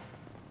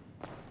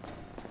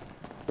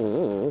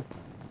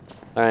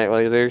 Alright,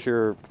 well, there's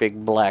your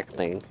big black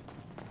thing.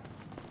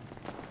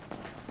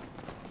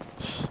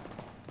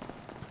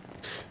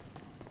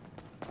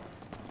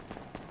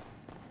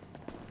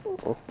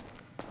 Oh.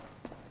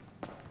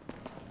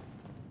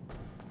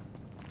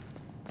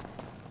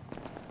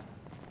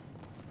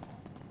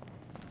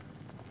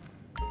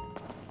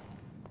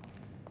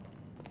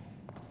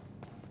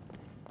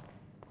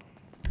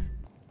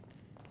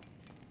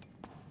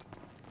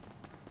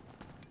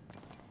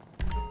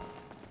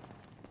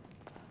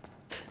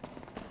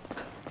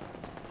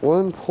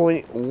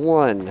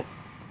 .1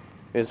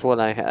 is what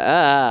I have.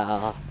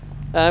 Ah,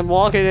 I'm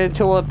walking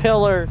into a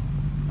pillar.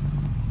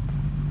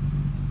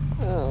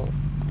 Oh.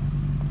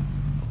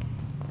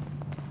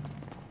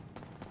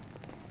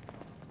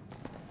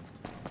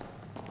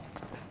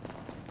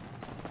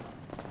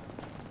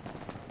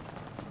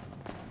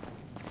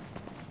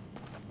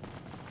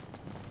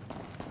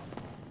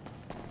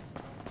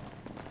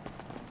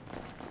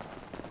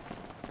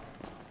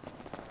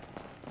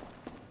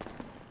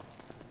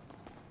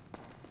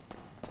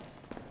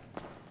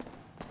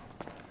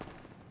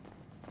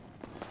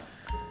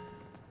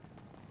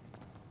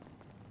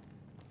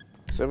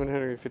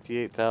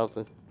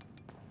 $758,000.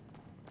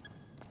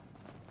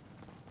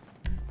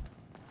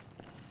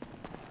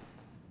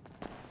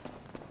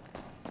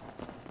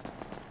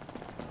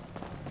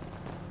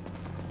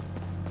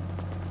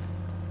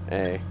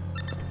 Hey.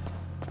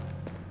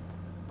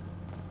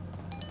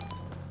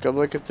 Come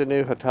look at the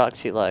new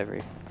Hitachi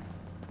library.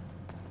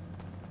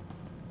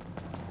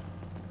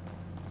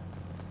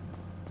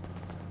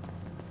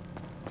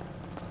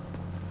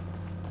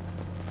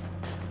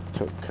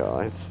 Oh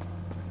God.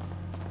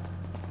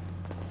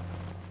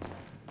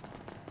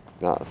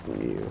 Not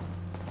from you.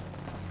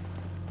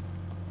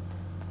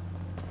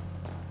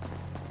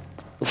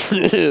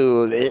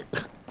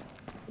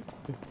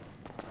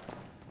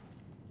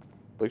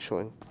 Which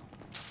one?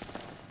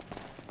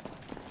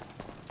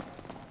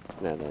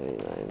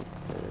 999.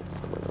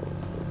 Someone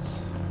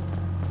else.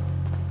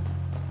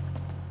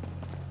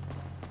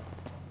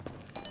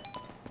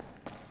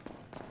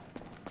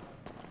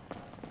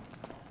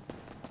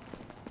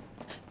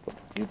 What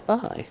did you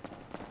buy?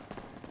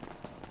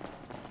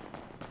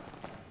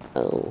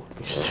 Oh,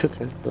 you still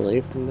got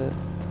delay from that?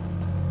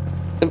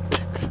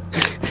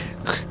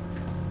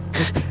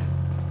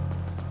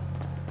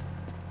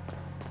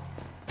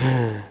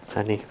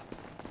 Funny.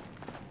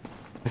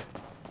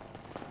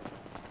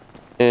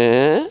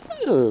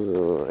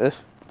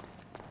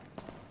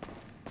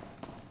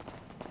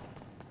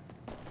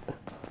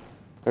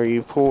 Are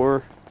you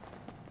poor?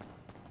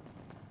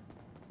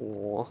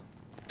 Oh.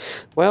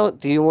 Well,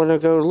 do you want to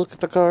go look at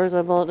the cars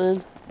I bought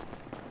then?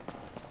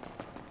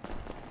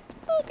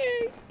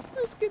 Okay,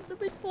 let's get the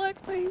big black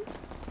thing.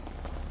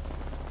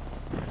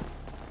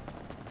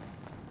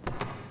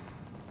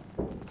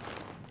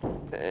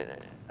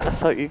 I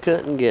thought you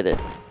couldn't get it.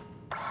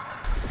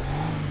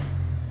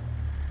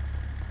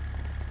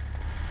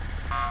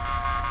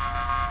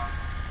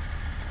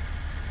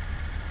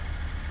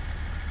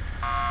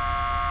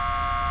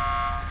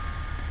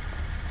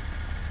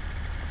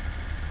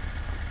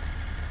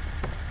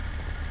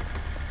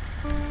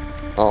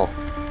 Oh.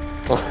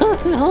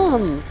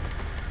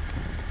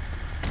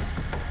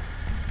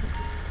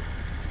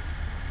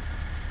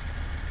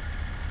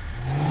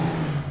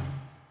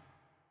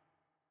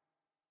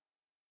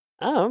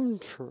 I'm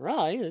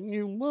trying,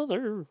 you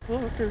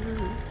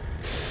motherfucker.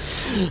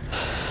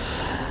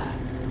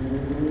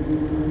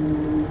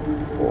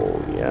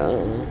 Oh,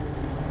 yeah.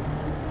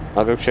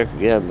 I'll go check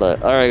again,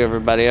 but alright,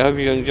 everybody. I hope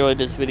you enjoyed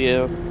this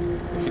video.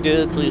 If you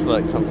did, please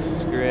like, comment,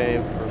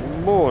 subscribe for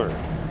more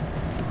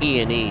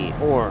E&E,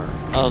 or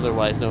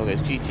otherwise known as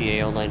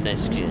GTA Online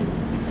Next Gen.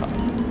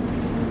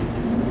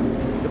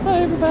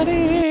 Goodbye,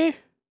 everybody.